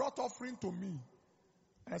who have brought offering to me.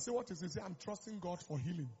 And I say, what is it? Say, I'm trusting God for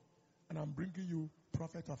healing. And I'm bringing you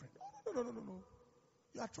prophet offering. No.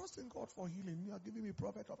 You are trusting God for healing. You are giving me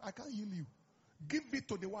prophet offering. I can't heal you. Give it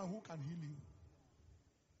to the one who can heal you.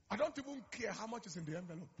 I don't even care how much is in the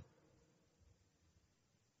envelope.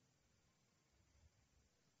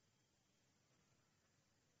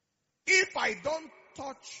 If I don't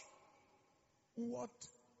touch what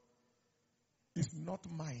is not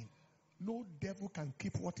mine, no devil can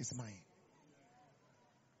keep what is mine.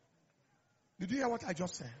 Did you hear what I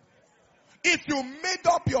just said? If you made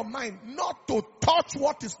up your mind not to touch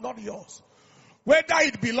what is not yours, whether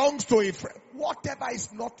it belongs to a friend, whatever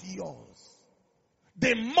is not yours,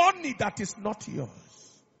 the money that is not yours,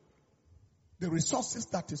 the resources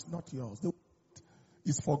that is not yours, the one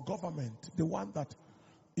is for government, the one that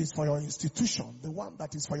is for your institution, the one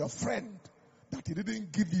that is for your friend that he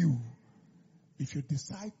didn't give you. If you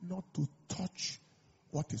decide not to touch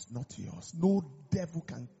what is not yours, no devil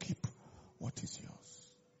can keep what is yours.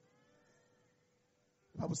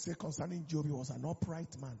 The Bible says concerning Job, he was an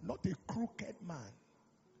upright man, not a crooked man.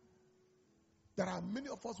 There are many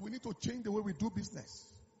of us, we need to change the way we do business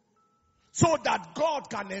so that God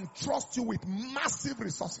can entrust you with massive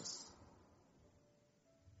resources.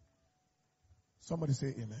 Somebody say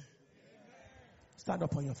amen. Amen. Stand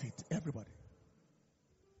up on your feet, everybody.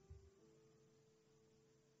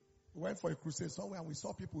 We went for a crusade somewhere and we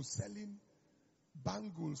saw people selling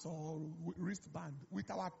bangles or wristband with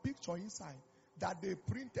our picture inside that they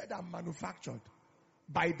printed and manufactured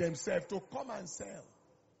by themselves to come and sell.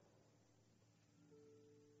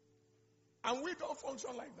 And we don't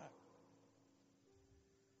function like that.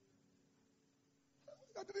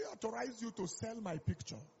 I didn't authorize you to sell my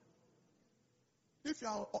picture. If you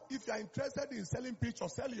are interested in selling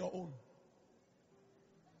pictures, sell your own.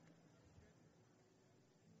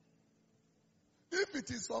 If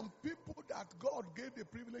it is some people that God gave the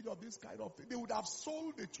privilege of this kind of thing, they would have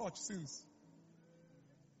sold the church since.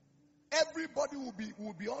 Everybody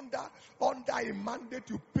will be under a mandate.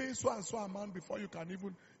 You pay so and so amount before you can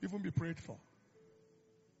even be prayed for.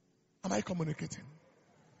 Am I communicating?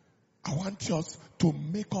 I want us to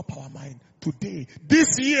make up our mind today.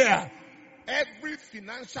 This year, every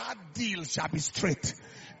financial deal shall be straight.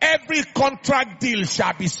 Every contract deal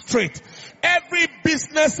shall be straight. Every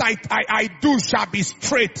business I do shall be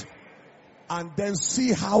straight. And then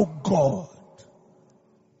see how God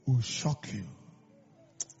will shock you.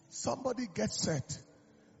 Somebody get set,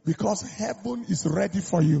 because heaven is ready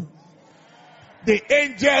for you. The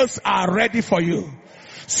angels are ready for you.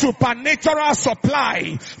 Supernatural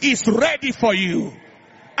supply is ready for you.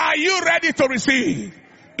 Are you ready to receive?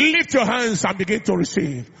 Lift your hands and begin to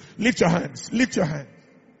receive. Lift your hands. Lift your hands.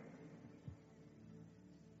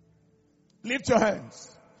 Lift your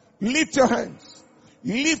hands. Lift your hands.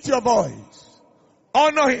 Lift your voice.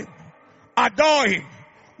 Honor him. Adore him.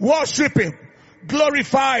 Worship him.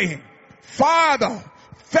 Glorify him. Father,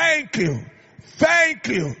 thank you. Thank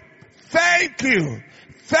you. Thank you.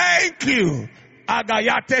 Thank you.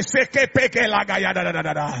 Agayate seke peke lagayada da da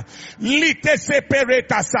da da. Lite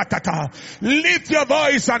sepereta satata. Lift your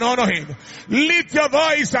voice and honor him. Lift your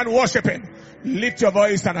voice and worship him. Lift your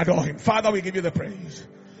voice and adore him. Father, we give you the praise.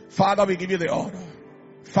 Father, we give you the honor.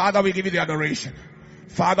 Father, we give you the adoration.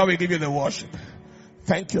 Father, we give you the worship.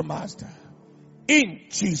 Thank you, Master. In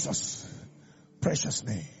Jesus' precious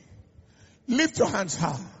name. Lift your hands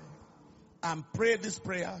high and pray this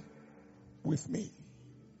prayer with me.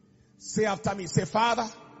 Say after me, say, Father,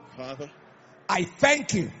 I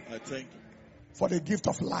thank you, for the gift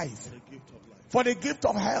of life, for the gift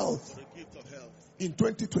of health, in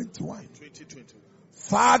 2021.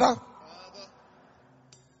 Father,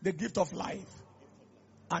 the gift of life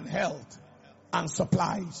and health and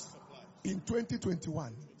supplies in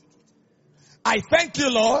 2021. I thank you,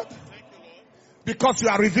 Lord, because you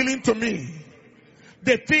are revealing to me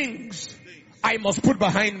the things I must put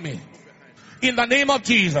behind me. In the name of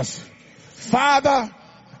Jesus. Father,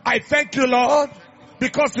 I thank you, Lord,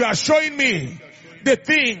 because you are showing me the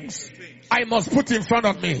things I must put in front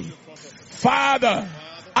of me. Father,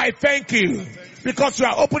 I thank you because you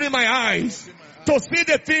are opening my eyes to see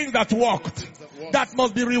the things that worked, that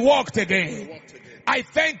must be reworked again. I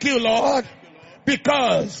thank you, Lord,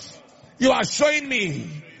 because you are showing me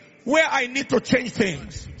where I need to change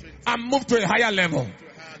things and move to a higher level.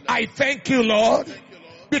 I thank you, Lord,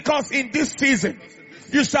 because in this season,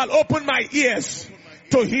 you shall open my ears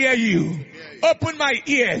to hear you. Open my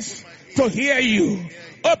ears to hear you.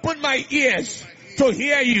 Open my ears to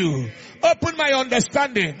hear you. Open my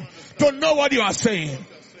understanding to know what you are saying.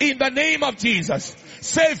 In the name of Jesus.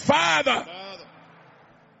 Say, Father,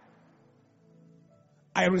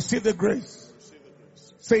 I receive the grace.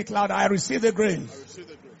 Say it loud. I receive the grace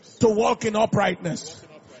to walk in uprightness.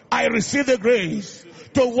 I receive the grace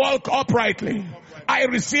to walk uprightly. I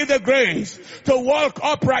receive the grace to walk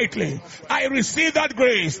uprightly. I receive that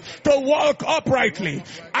grace to walk uprightly.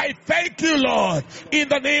 I thank you, Lord, in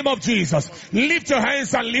the name of Jesus. Lift your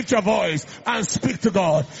hands and lift your voice and speak to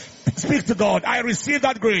God. Speak to God. I receive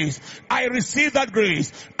that grace. I receive that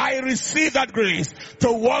grace. I receive that grace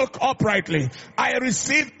to walk uprightly. I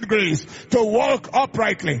receive grace to walk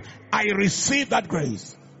uprightly. I receive that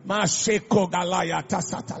grace. Masheko galaya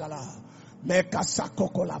tasatalala.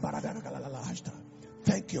 Mekasako la.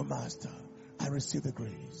 Thank you, Master. I receive the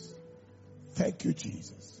grace. Thank you,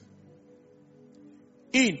 Jesus.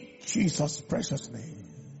 In Jesus' precious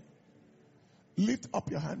name. Lift up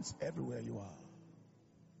your hands everywhere you are.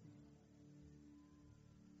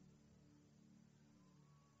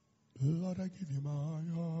 Lord, I give you my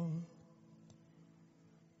heart.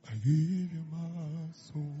 I give you my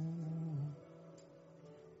soul.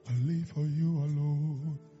 I live for you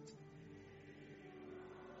alone.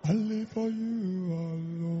 I live for you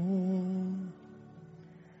alone.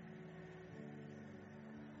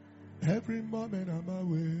 Every moment I'm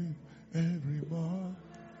away, every moment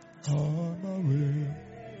I'm away.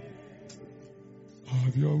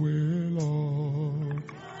 Have your way, Lord.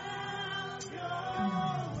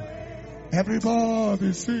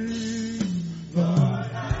 Everybody sing, Lord. I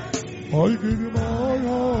give you my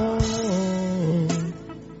heart.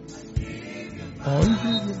 I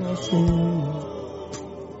give you my soul.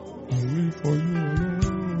 I live for you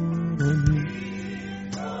alone.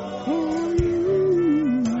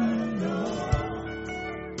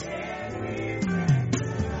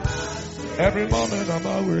 Every moment I'm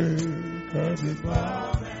awake, every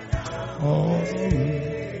moment I'm awake.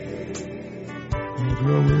 Have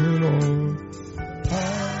your way, Lord.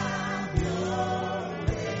 Have your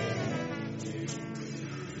way.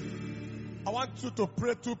 I want you to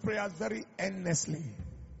pray two prayers very earnestly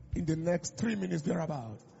in the next 3 minutes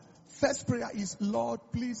thereabout. First prayer is, Lord,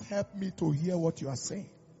 please help me to hear what you are saying.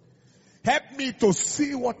 Help me to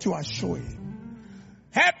see what you are showing.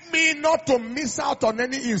 Help me not to miss out on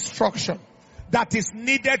any instruction that is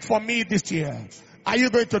needed for me this year. Are you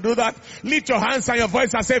going to do that? Lift your hands and your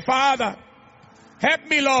voice and say, Father, help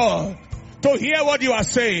me, Lord, to hear what you are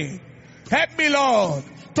saying. Help me, Lord,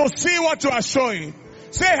 to see what you are showing.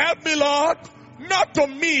 Say, help me, Lord, not to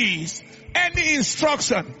miss any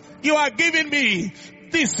instruction you are giving me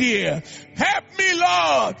this year. Help me,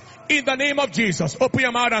 Lord, in the name of Jesus. Open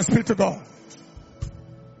your mouth and speak to God.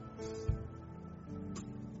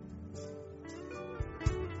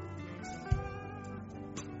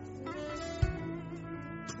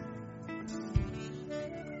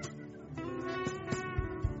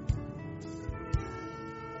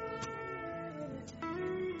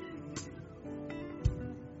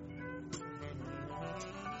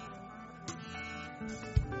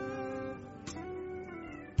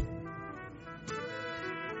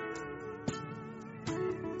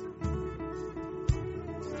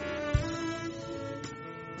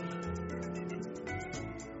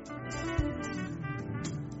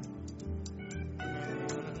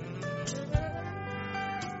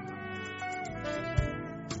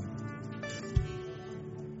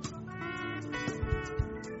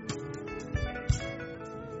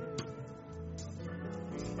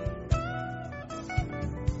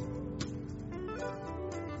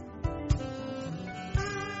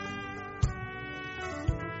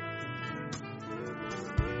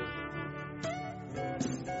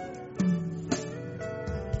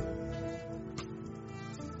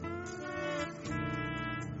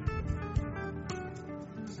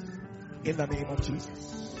 In the name of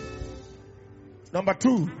Jesus. Number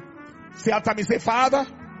 2, say after me, say, Father,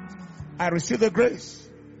 I receive the grace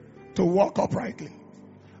to walk uprightly.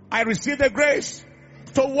 I receive the grace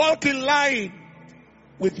to walk in line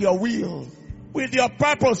with your will, with your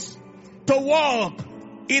purpose, to walk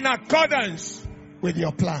in accordance with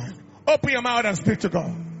your plan. Open your mouth and speak to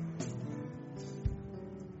God.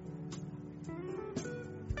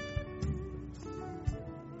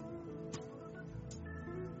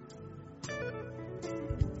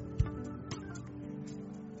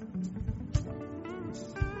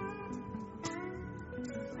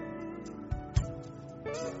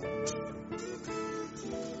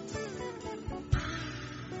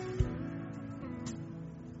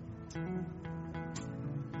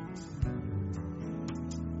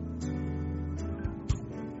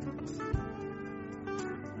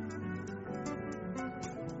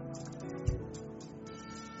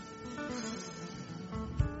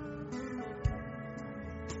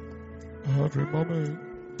 Every moment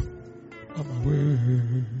I'm away.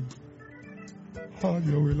 Have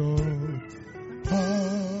your way, Lord.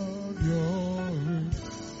 Have your way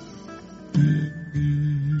in me.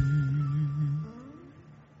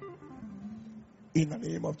 In the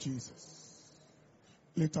name of Jesus,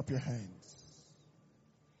 lift up your hands.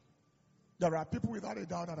 There are people without a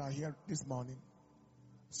doubt that are here this morning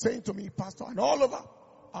saying to me, Pastor, and all over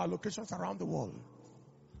our locations around the world,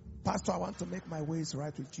 Pastor, I want to make my ways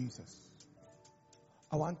right with Jesus.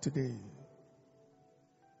 I want today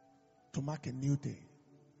to mark a new day.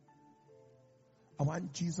 I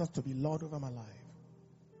want Jesus to be Lord over my life.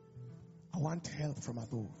 I want help from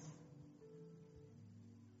above.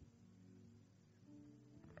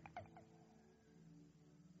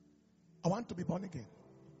 I want to be born again.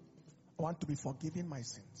 I want to be forgiven my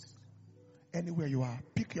sins. Anywhere you are,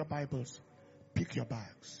 pick your Bibles, pick your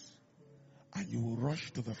bags, and you will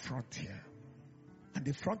rush to the front here. And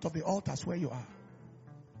the front of the altar is where you are.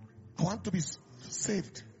 I want to be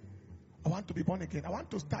saved. I want to be born again. I want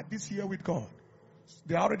to start this year with God.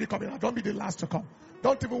 They are already coming. Don't be the last to come.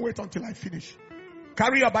 Don't even wait until I finish.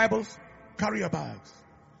 Carry your Bibles, carry your bags,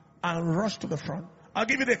 and rush to the front. I'll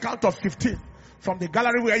give you the count of 15. From the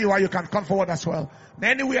gallery where you are, you can come forward as well. And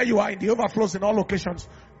anywhere you are, in the overflows in all locations,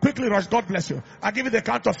 quickly rush. God bless you. I'll give you the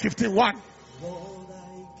count of 15. 1.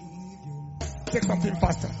 Take something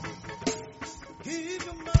faster.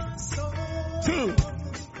 2.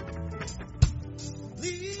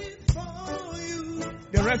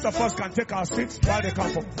 The rest of us can take our seats while they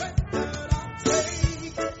come forward.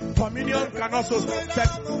 Communion can also step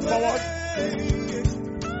forward.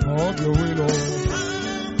 On your way, Lord.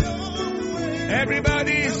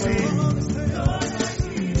 Everybody sing.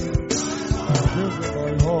 I give you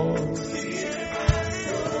my heart.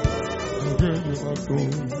 I give you my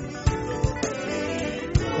soul.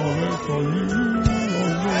 All for you,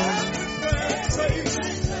 oh Lord.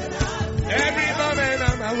 Every moment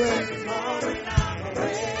I'm away.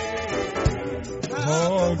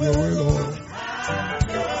 Have your way, Lord.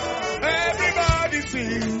 Everybody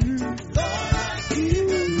sing.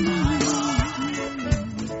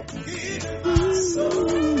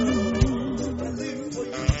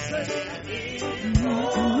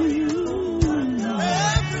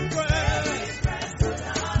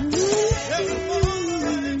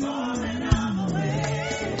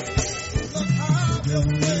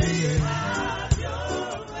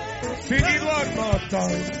 Sing it one more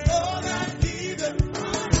time.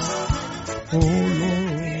 Oh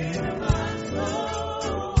Lord.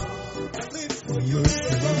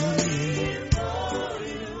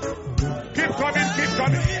 Keep coming, keep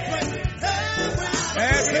coming.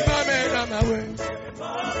 Every moment I'm away.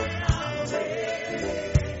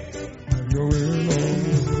 Your way, Lord.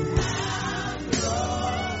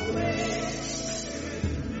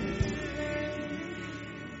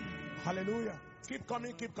 Hallelujah. Keep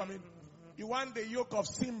coming, keep coming. You want the yoke of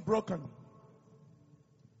sin broken.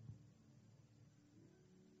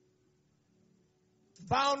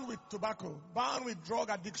 Bound with tobacco, bound with drug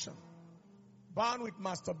addiction, bound with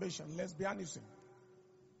masturbation, lesbianism,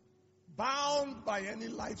 bound by any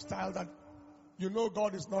lifestyle that you know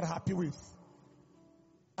God is not happy with.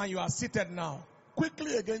 And you are seated now.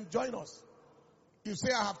 Quickly again, join us. You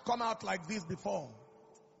say, I have come out like this before,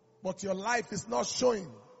 but your life is not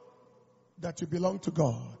showing that you belong to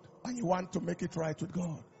God and you want to make it right with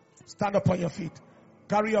God. Stand up on your feet.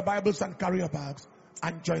 Carry your Bibles and carry your bags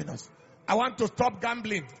and join us. I want to stop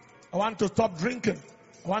gambling. I want to stop drinking.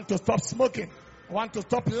 I want to stop smoking. I want to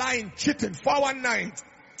stop lying, cheating, 419.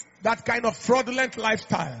 That kind of fraudulent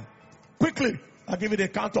lifestyle. Quickly, I'll give you the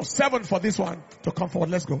count of 7 for this one to come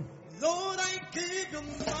forward. Let's go. Lord, I give you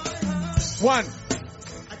my heart. 1.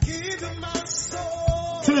 I give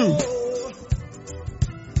Two.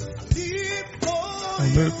 I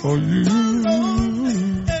live for you.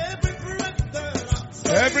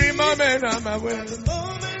 Every moment I'm away.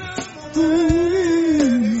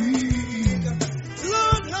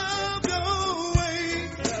 Lord, have your way.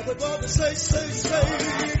 Everybody say.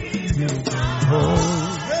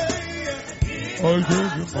 I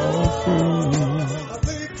give you all food. I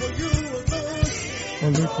live for you alone. I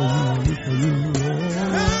live for you.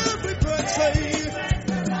 Every breath say.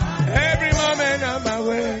 Every moment I'm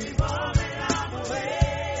away.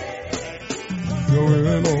 Your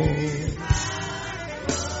way, Lord.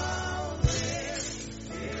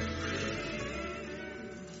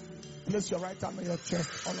 Place your right hand on your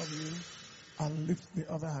chest, all of you, and lift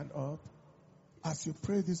the other hand up. As you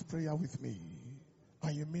pray this prayer with me,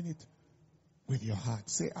 and you mean it with your heart,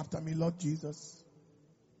 say after me, Lord Jesus,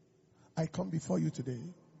 I come before you today.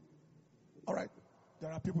 All right,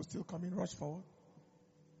 there are people still coming. Rush forward.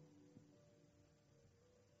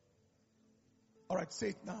 All right, say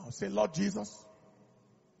it now. Say, Lord Jesus,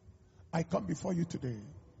 I come before you today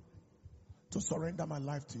to surrender my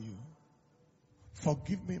life to you.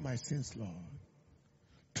 Forgive me my sins, Lord.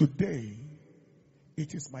 Today,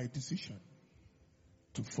 it is my decision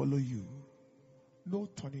to follow you. No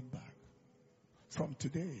turning back. From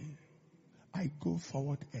today, I go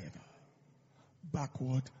forward ever.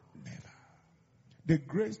 Backward never. The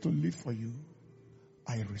grace to live for you,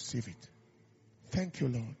 I receive it. Thank you,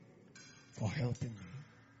 Lord, for helping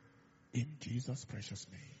me. In Jesus' precious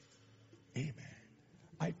name. Amen.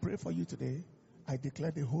 I pray for you today. I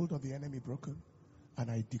declare the hold of the enemy broken. And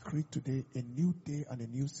I decree today a new day and a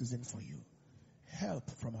new season for you. Help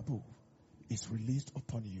from above is released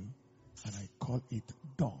upon you. And I call it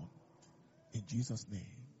done. In Jesus' name.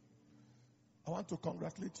 I want to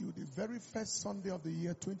congratulate you. The very first Sunday of the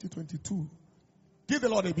year 2022. Give the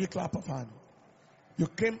Lord a big clap of hand. You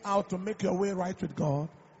came out to make your way right with God.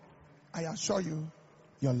 I assure you,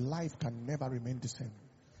 your life can never remain the same.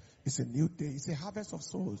 It's a new day. It's a harvest of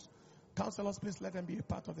souls. Counselors, please let them be a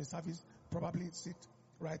part of the service. Probably sit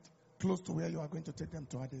right close to where you are going to take them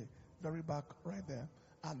to at the very back right there.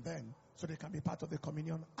 And then, so they can be part of the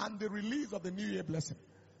communion and the release of the New Year blessing.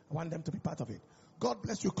 I want them to be part of it. God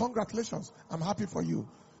bless you. Congratulations. I'm happy for you.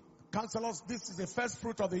 Counselors, this is the first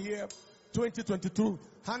fruit of the year 2022.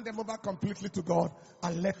 Hand them over completely to God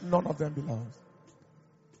and let none of them be lost.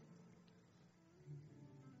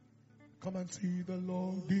 Come and see the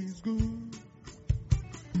Lord is good.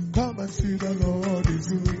 Come and see the Lord is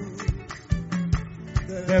good.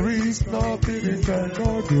 There is nothing he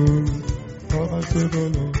cannot do. Come and see the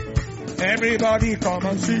Lord. Everybody come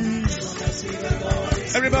and see.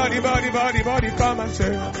 Everybody, body, come and see.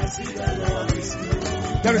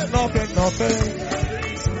 There is nothing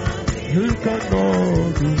he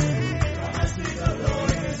cannot do.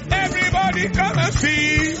 Everybody come and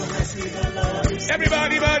see.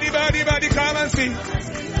 Everybody, body, come and see.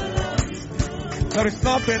 There is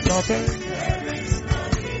nothing he cannot do.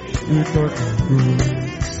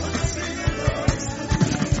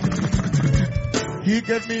 He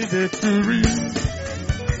gave me victory.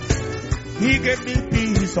 He gave me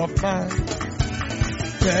peace of mind.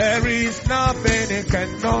 There is nothing he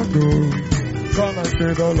cannot do. Come and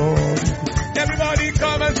see the Lord. Everybody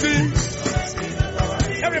come and see.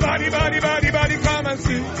 Everybody, body, come and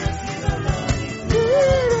see.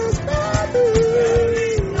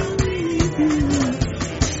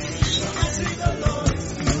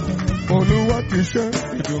 Olúwa ti ṣe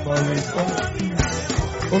ìdùnmọ̀rẹ́ sọ.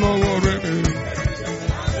 Olówó rẹ̀ mi.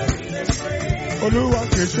 Olúwa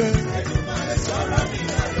ti ṣe.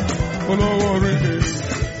 Olówó rẹ̀ mi.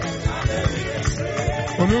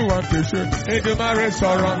 Olúwa ti ṣe. Ìdùnmọ̀rẹ́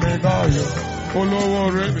sọ̀rọ̀ mi láàyò. Olówó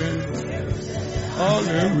rẹ̀ mi.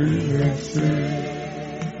 Hallelujah.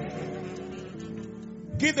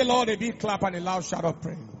 Give the Lord a big clap and a loud shout of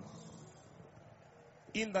praise.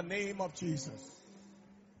 In the name of Jesus.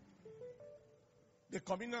 The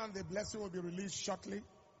communion and the blessing will be released shortly.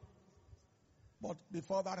 But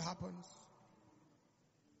before that happens,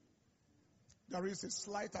 there is a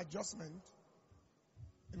slight adjustment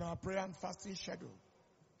in our prayer and fasting schedule.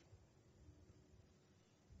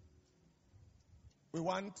 We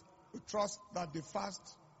trust that the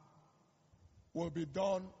fast will be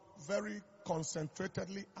done very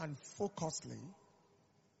concentratedly and focusedly.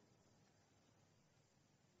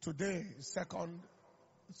 Today, second,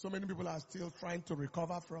 so many people are still trying to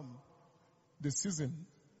recover from the season.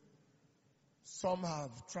 Some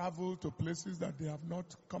have traveled to places that they have not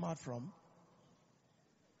come out from.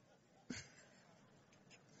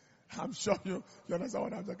 I'm sure you understand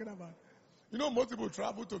what I'm talking about. You know, most people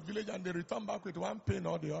travel to village and they return back with one pain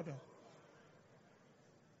or the other.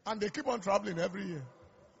 And they keep on traveling every year.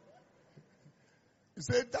 He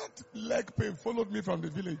said, that leg pain followed me from the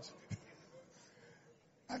village.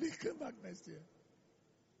 And he came back next year.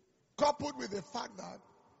 Coupled with the fact that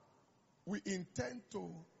we intend to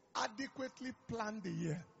adequately plan the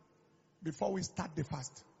year before we start the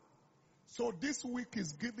fast. So this week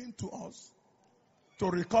is given to us to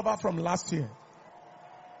recover from last year.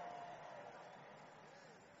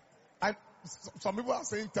 Some people are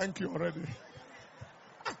saying thank you already.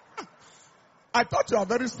 I thought you are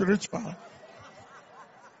very spiritual.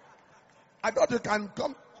 I thought you can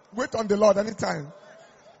come wait on the Lord anytime.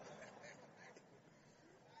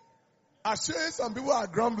 I sure some people are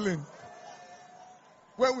grumbling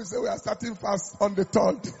when we say we are starting fast on the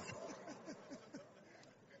 3rd.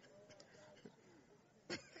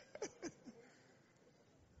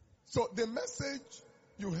 So the message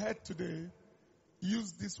you heard today,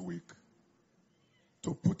 use this week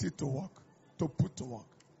to put it to work. To put to work.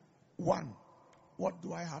 1, what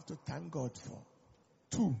do I have to thank God for?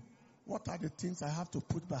 2, what are the things I have to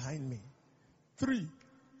put behind me? 3,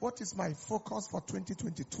 what is my focus for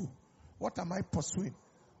 2022? What am I pursuing?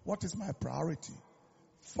 What is my priority?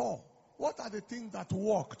 4, what are the things that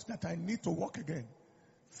worked that I need to work again?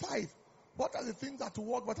 5, what are the things that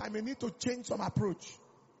work but I may need to change some approach?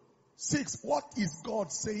 6, what is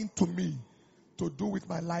God saying to me to do with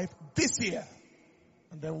my life this year?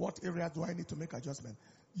 And then what area do I need to make adjustment?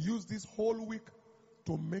 Use this whole week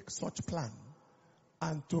to make such plan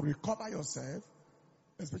and to recover yourself,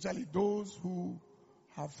 especially those who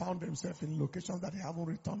have found themselves in locations that they haven't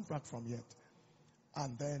returned back from yet.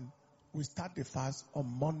 And then we start the fast on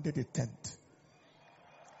Monday the 10th.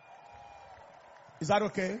 Is that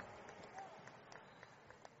okay?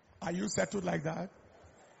 Are you settled like that?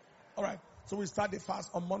 All right. So we start the fast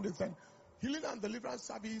on Monday the 10th. Healing and deliverance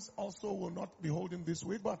service also will not be holding this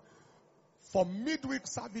week, but for midweek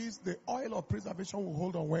service, the oil of preservation will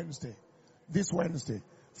hold on Wednesday. This Wednesday.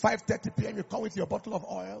 5:30 p.m. You come with your bottle of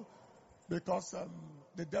oil because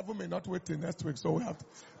the devil may not wait till next week, so we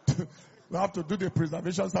have to do the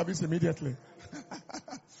preservation service immediately.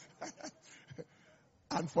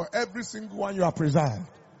 And for every single one you are preserved.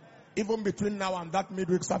 Even between now and that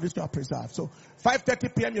midweek service, you are preserved. So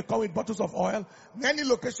 5:30 p.m. you come with bottles of oil. In any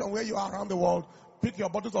location where you are around the world, pick your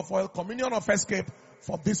bottles of oil, communion of escape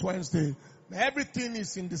for this Wednesday. Everything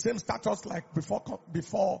is in the same status like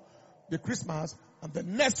before the Christmas. And the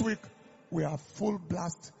next week, we are full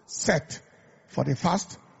blast set for the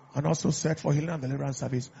fast and also set for healing and deliverance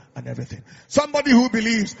service and everything. Somebody who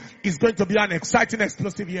believes it's going to be an exciting,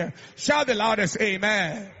 explosive year. Shout the loudest,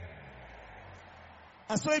 amen.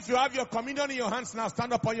 And so if you have your communion in your hands now,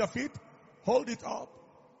 stand up on your feet, hold it up,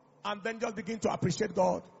 and then just begin to appreciate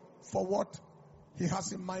God for what He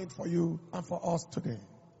has in mind for you and for us today.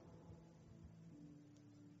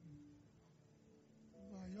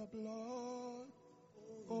 By your blood,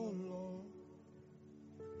 oh Lord,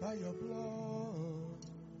 by your blood,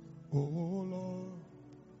 oh Lord,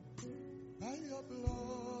 by your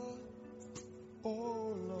blood,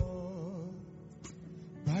 oh Lord,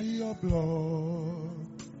 by your blood.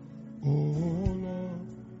 Oh Lord,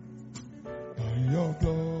 by your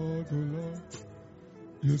blood, oh Lord,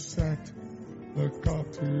 you set the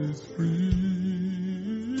captives free.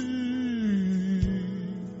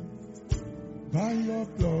 By your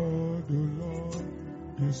blood, oh Lord,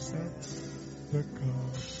 you set the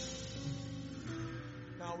captives.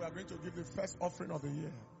 Now we are going to give the first offering of the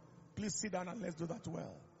year. Please sit down and let's do that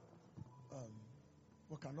well.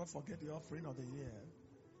 We cannot forget the offering of the year.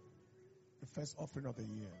 The first offering of the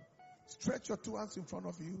year. Stretch your 2 hands in front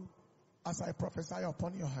of you as I prophesy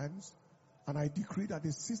upon your hands, and I decree that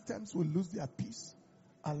the systems will lose their peace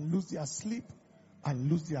and lose their sleep and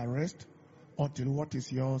lose their rest until what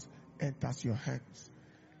is yours enters your hands.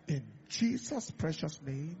 In Jesus' precious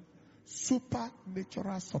name,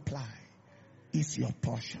 supernatural supply is your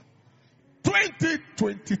portion.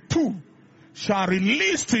 2022 shall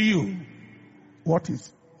release to you what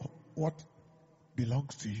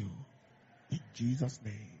belongs to you. In Jesus'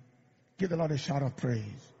 name. Give the Lord a shout of praise.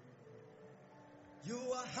 You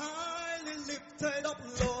are highly lifted up,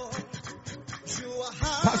 Lord. You are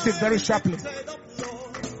Pass it very sharply. lifted up,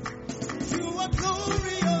 Lord. You are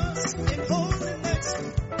glorious in holiness.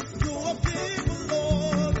 You are people,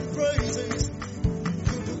 Lord, in praises.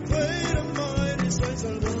 You do great and mighty signs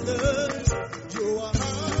and wonders. You are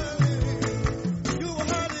highly lifted. You are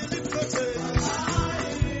highly lifted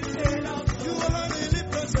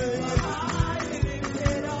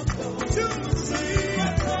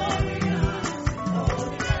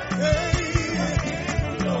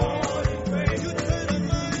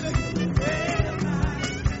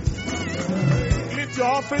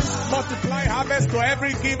multiply harvest to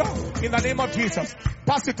every giver in the name of Jesus.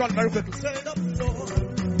 Pass it on very quickly.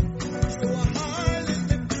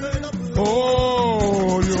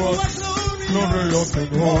 Oh, you are glorious and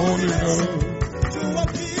holy.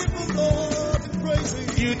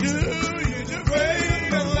 You do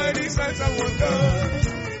great and mighty signs and wonders.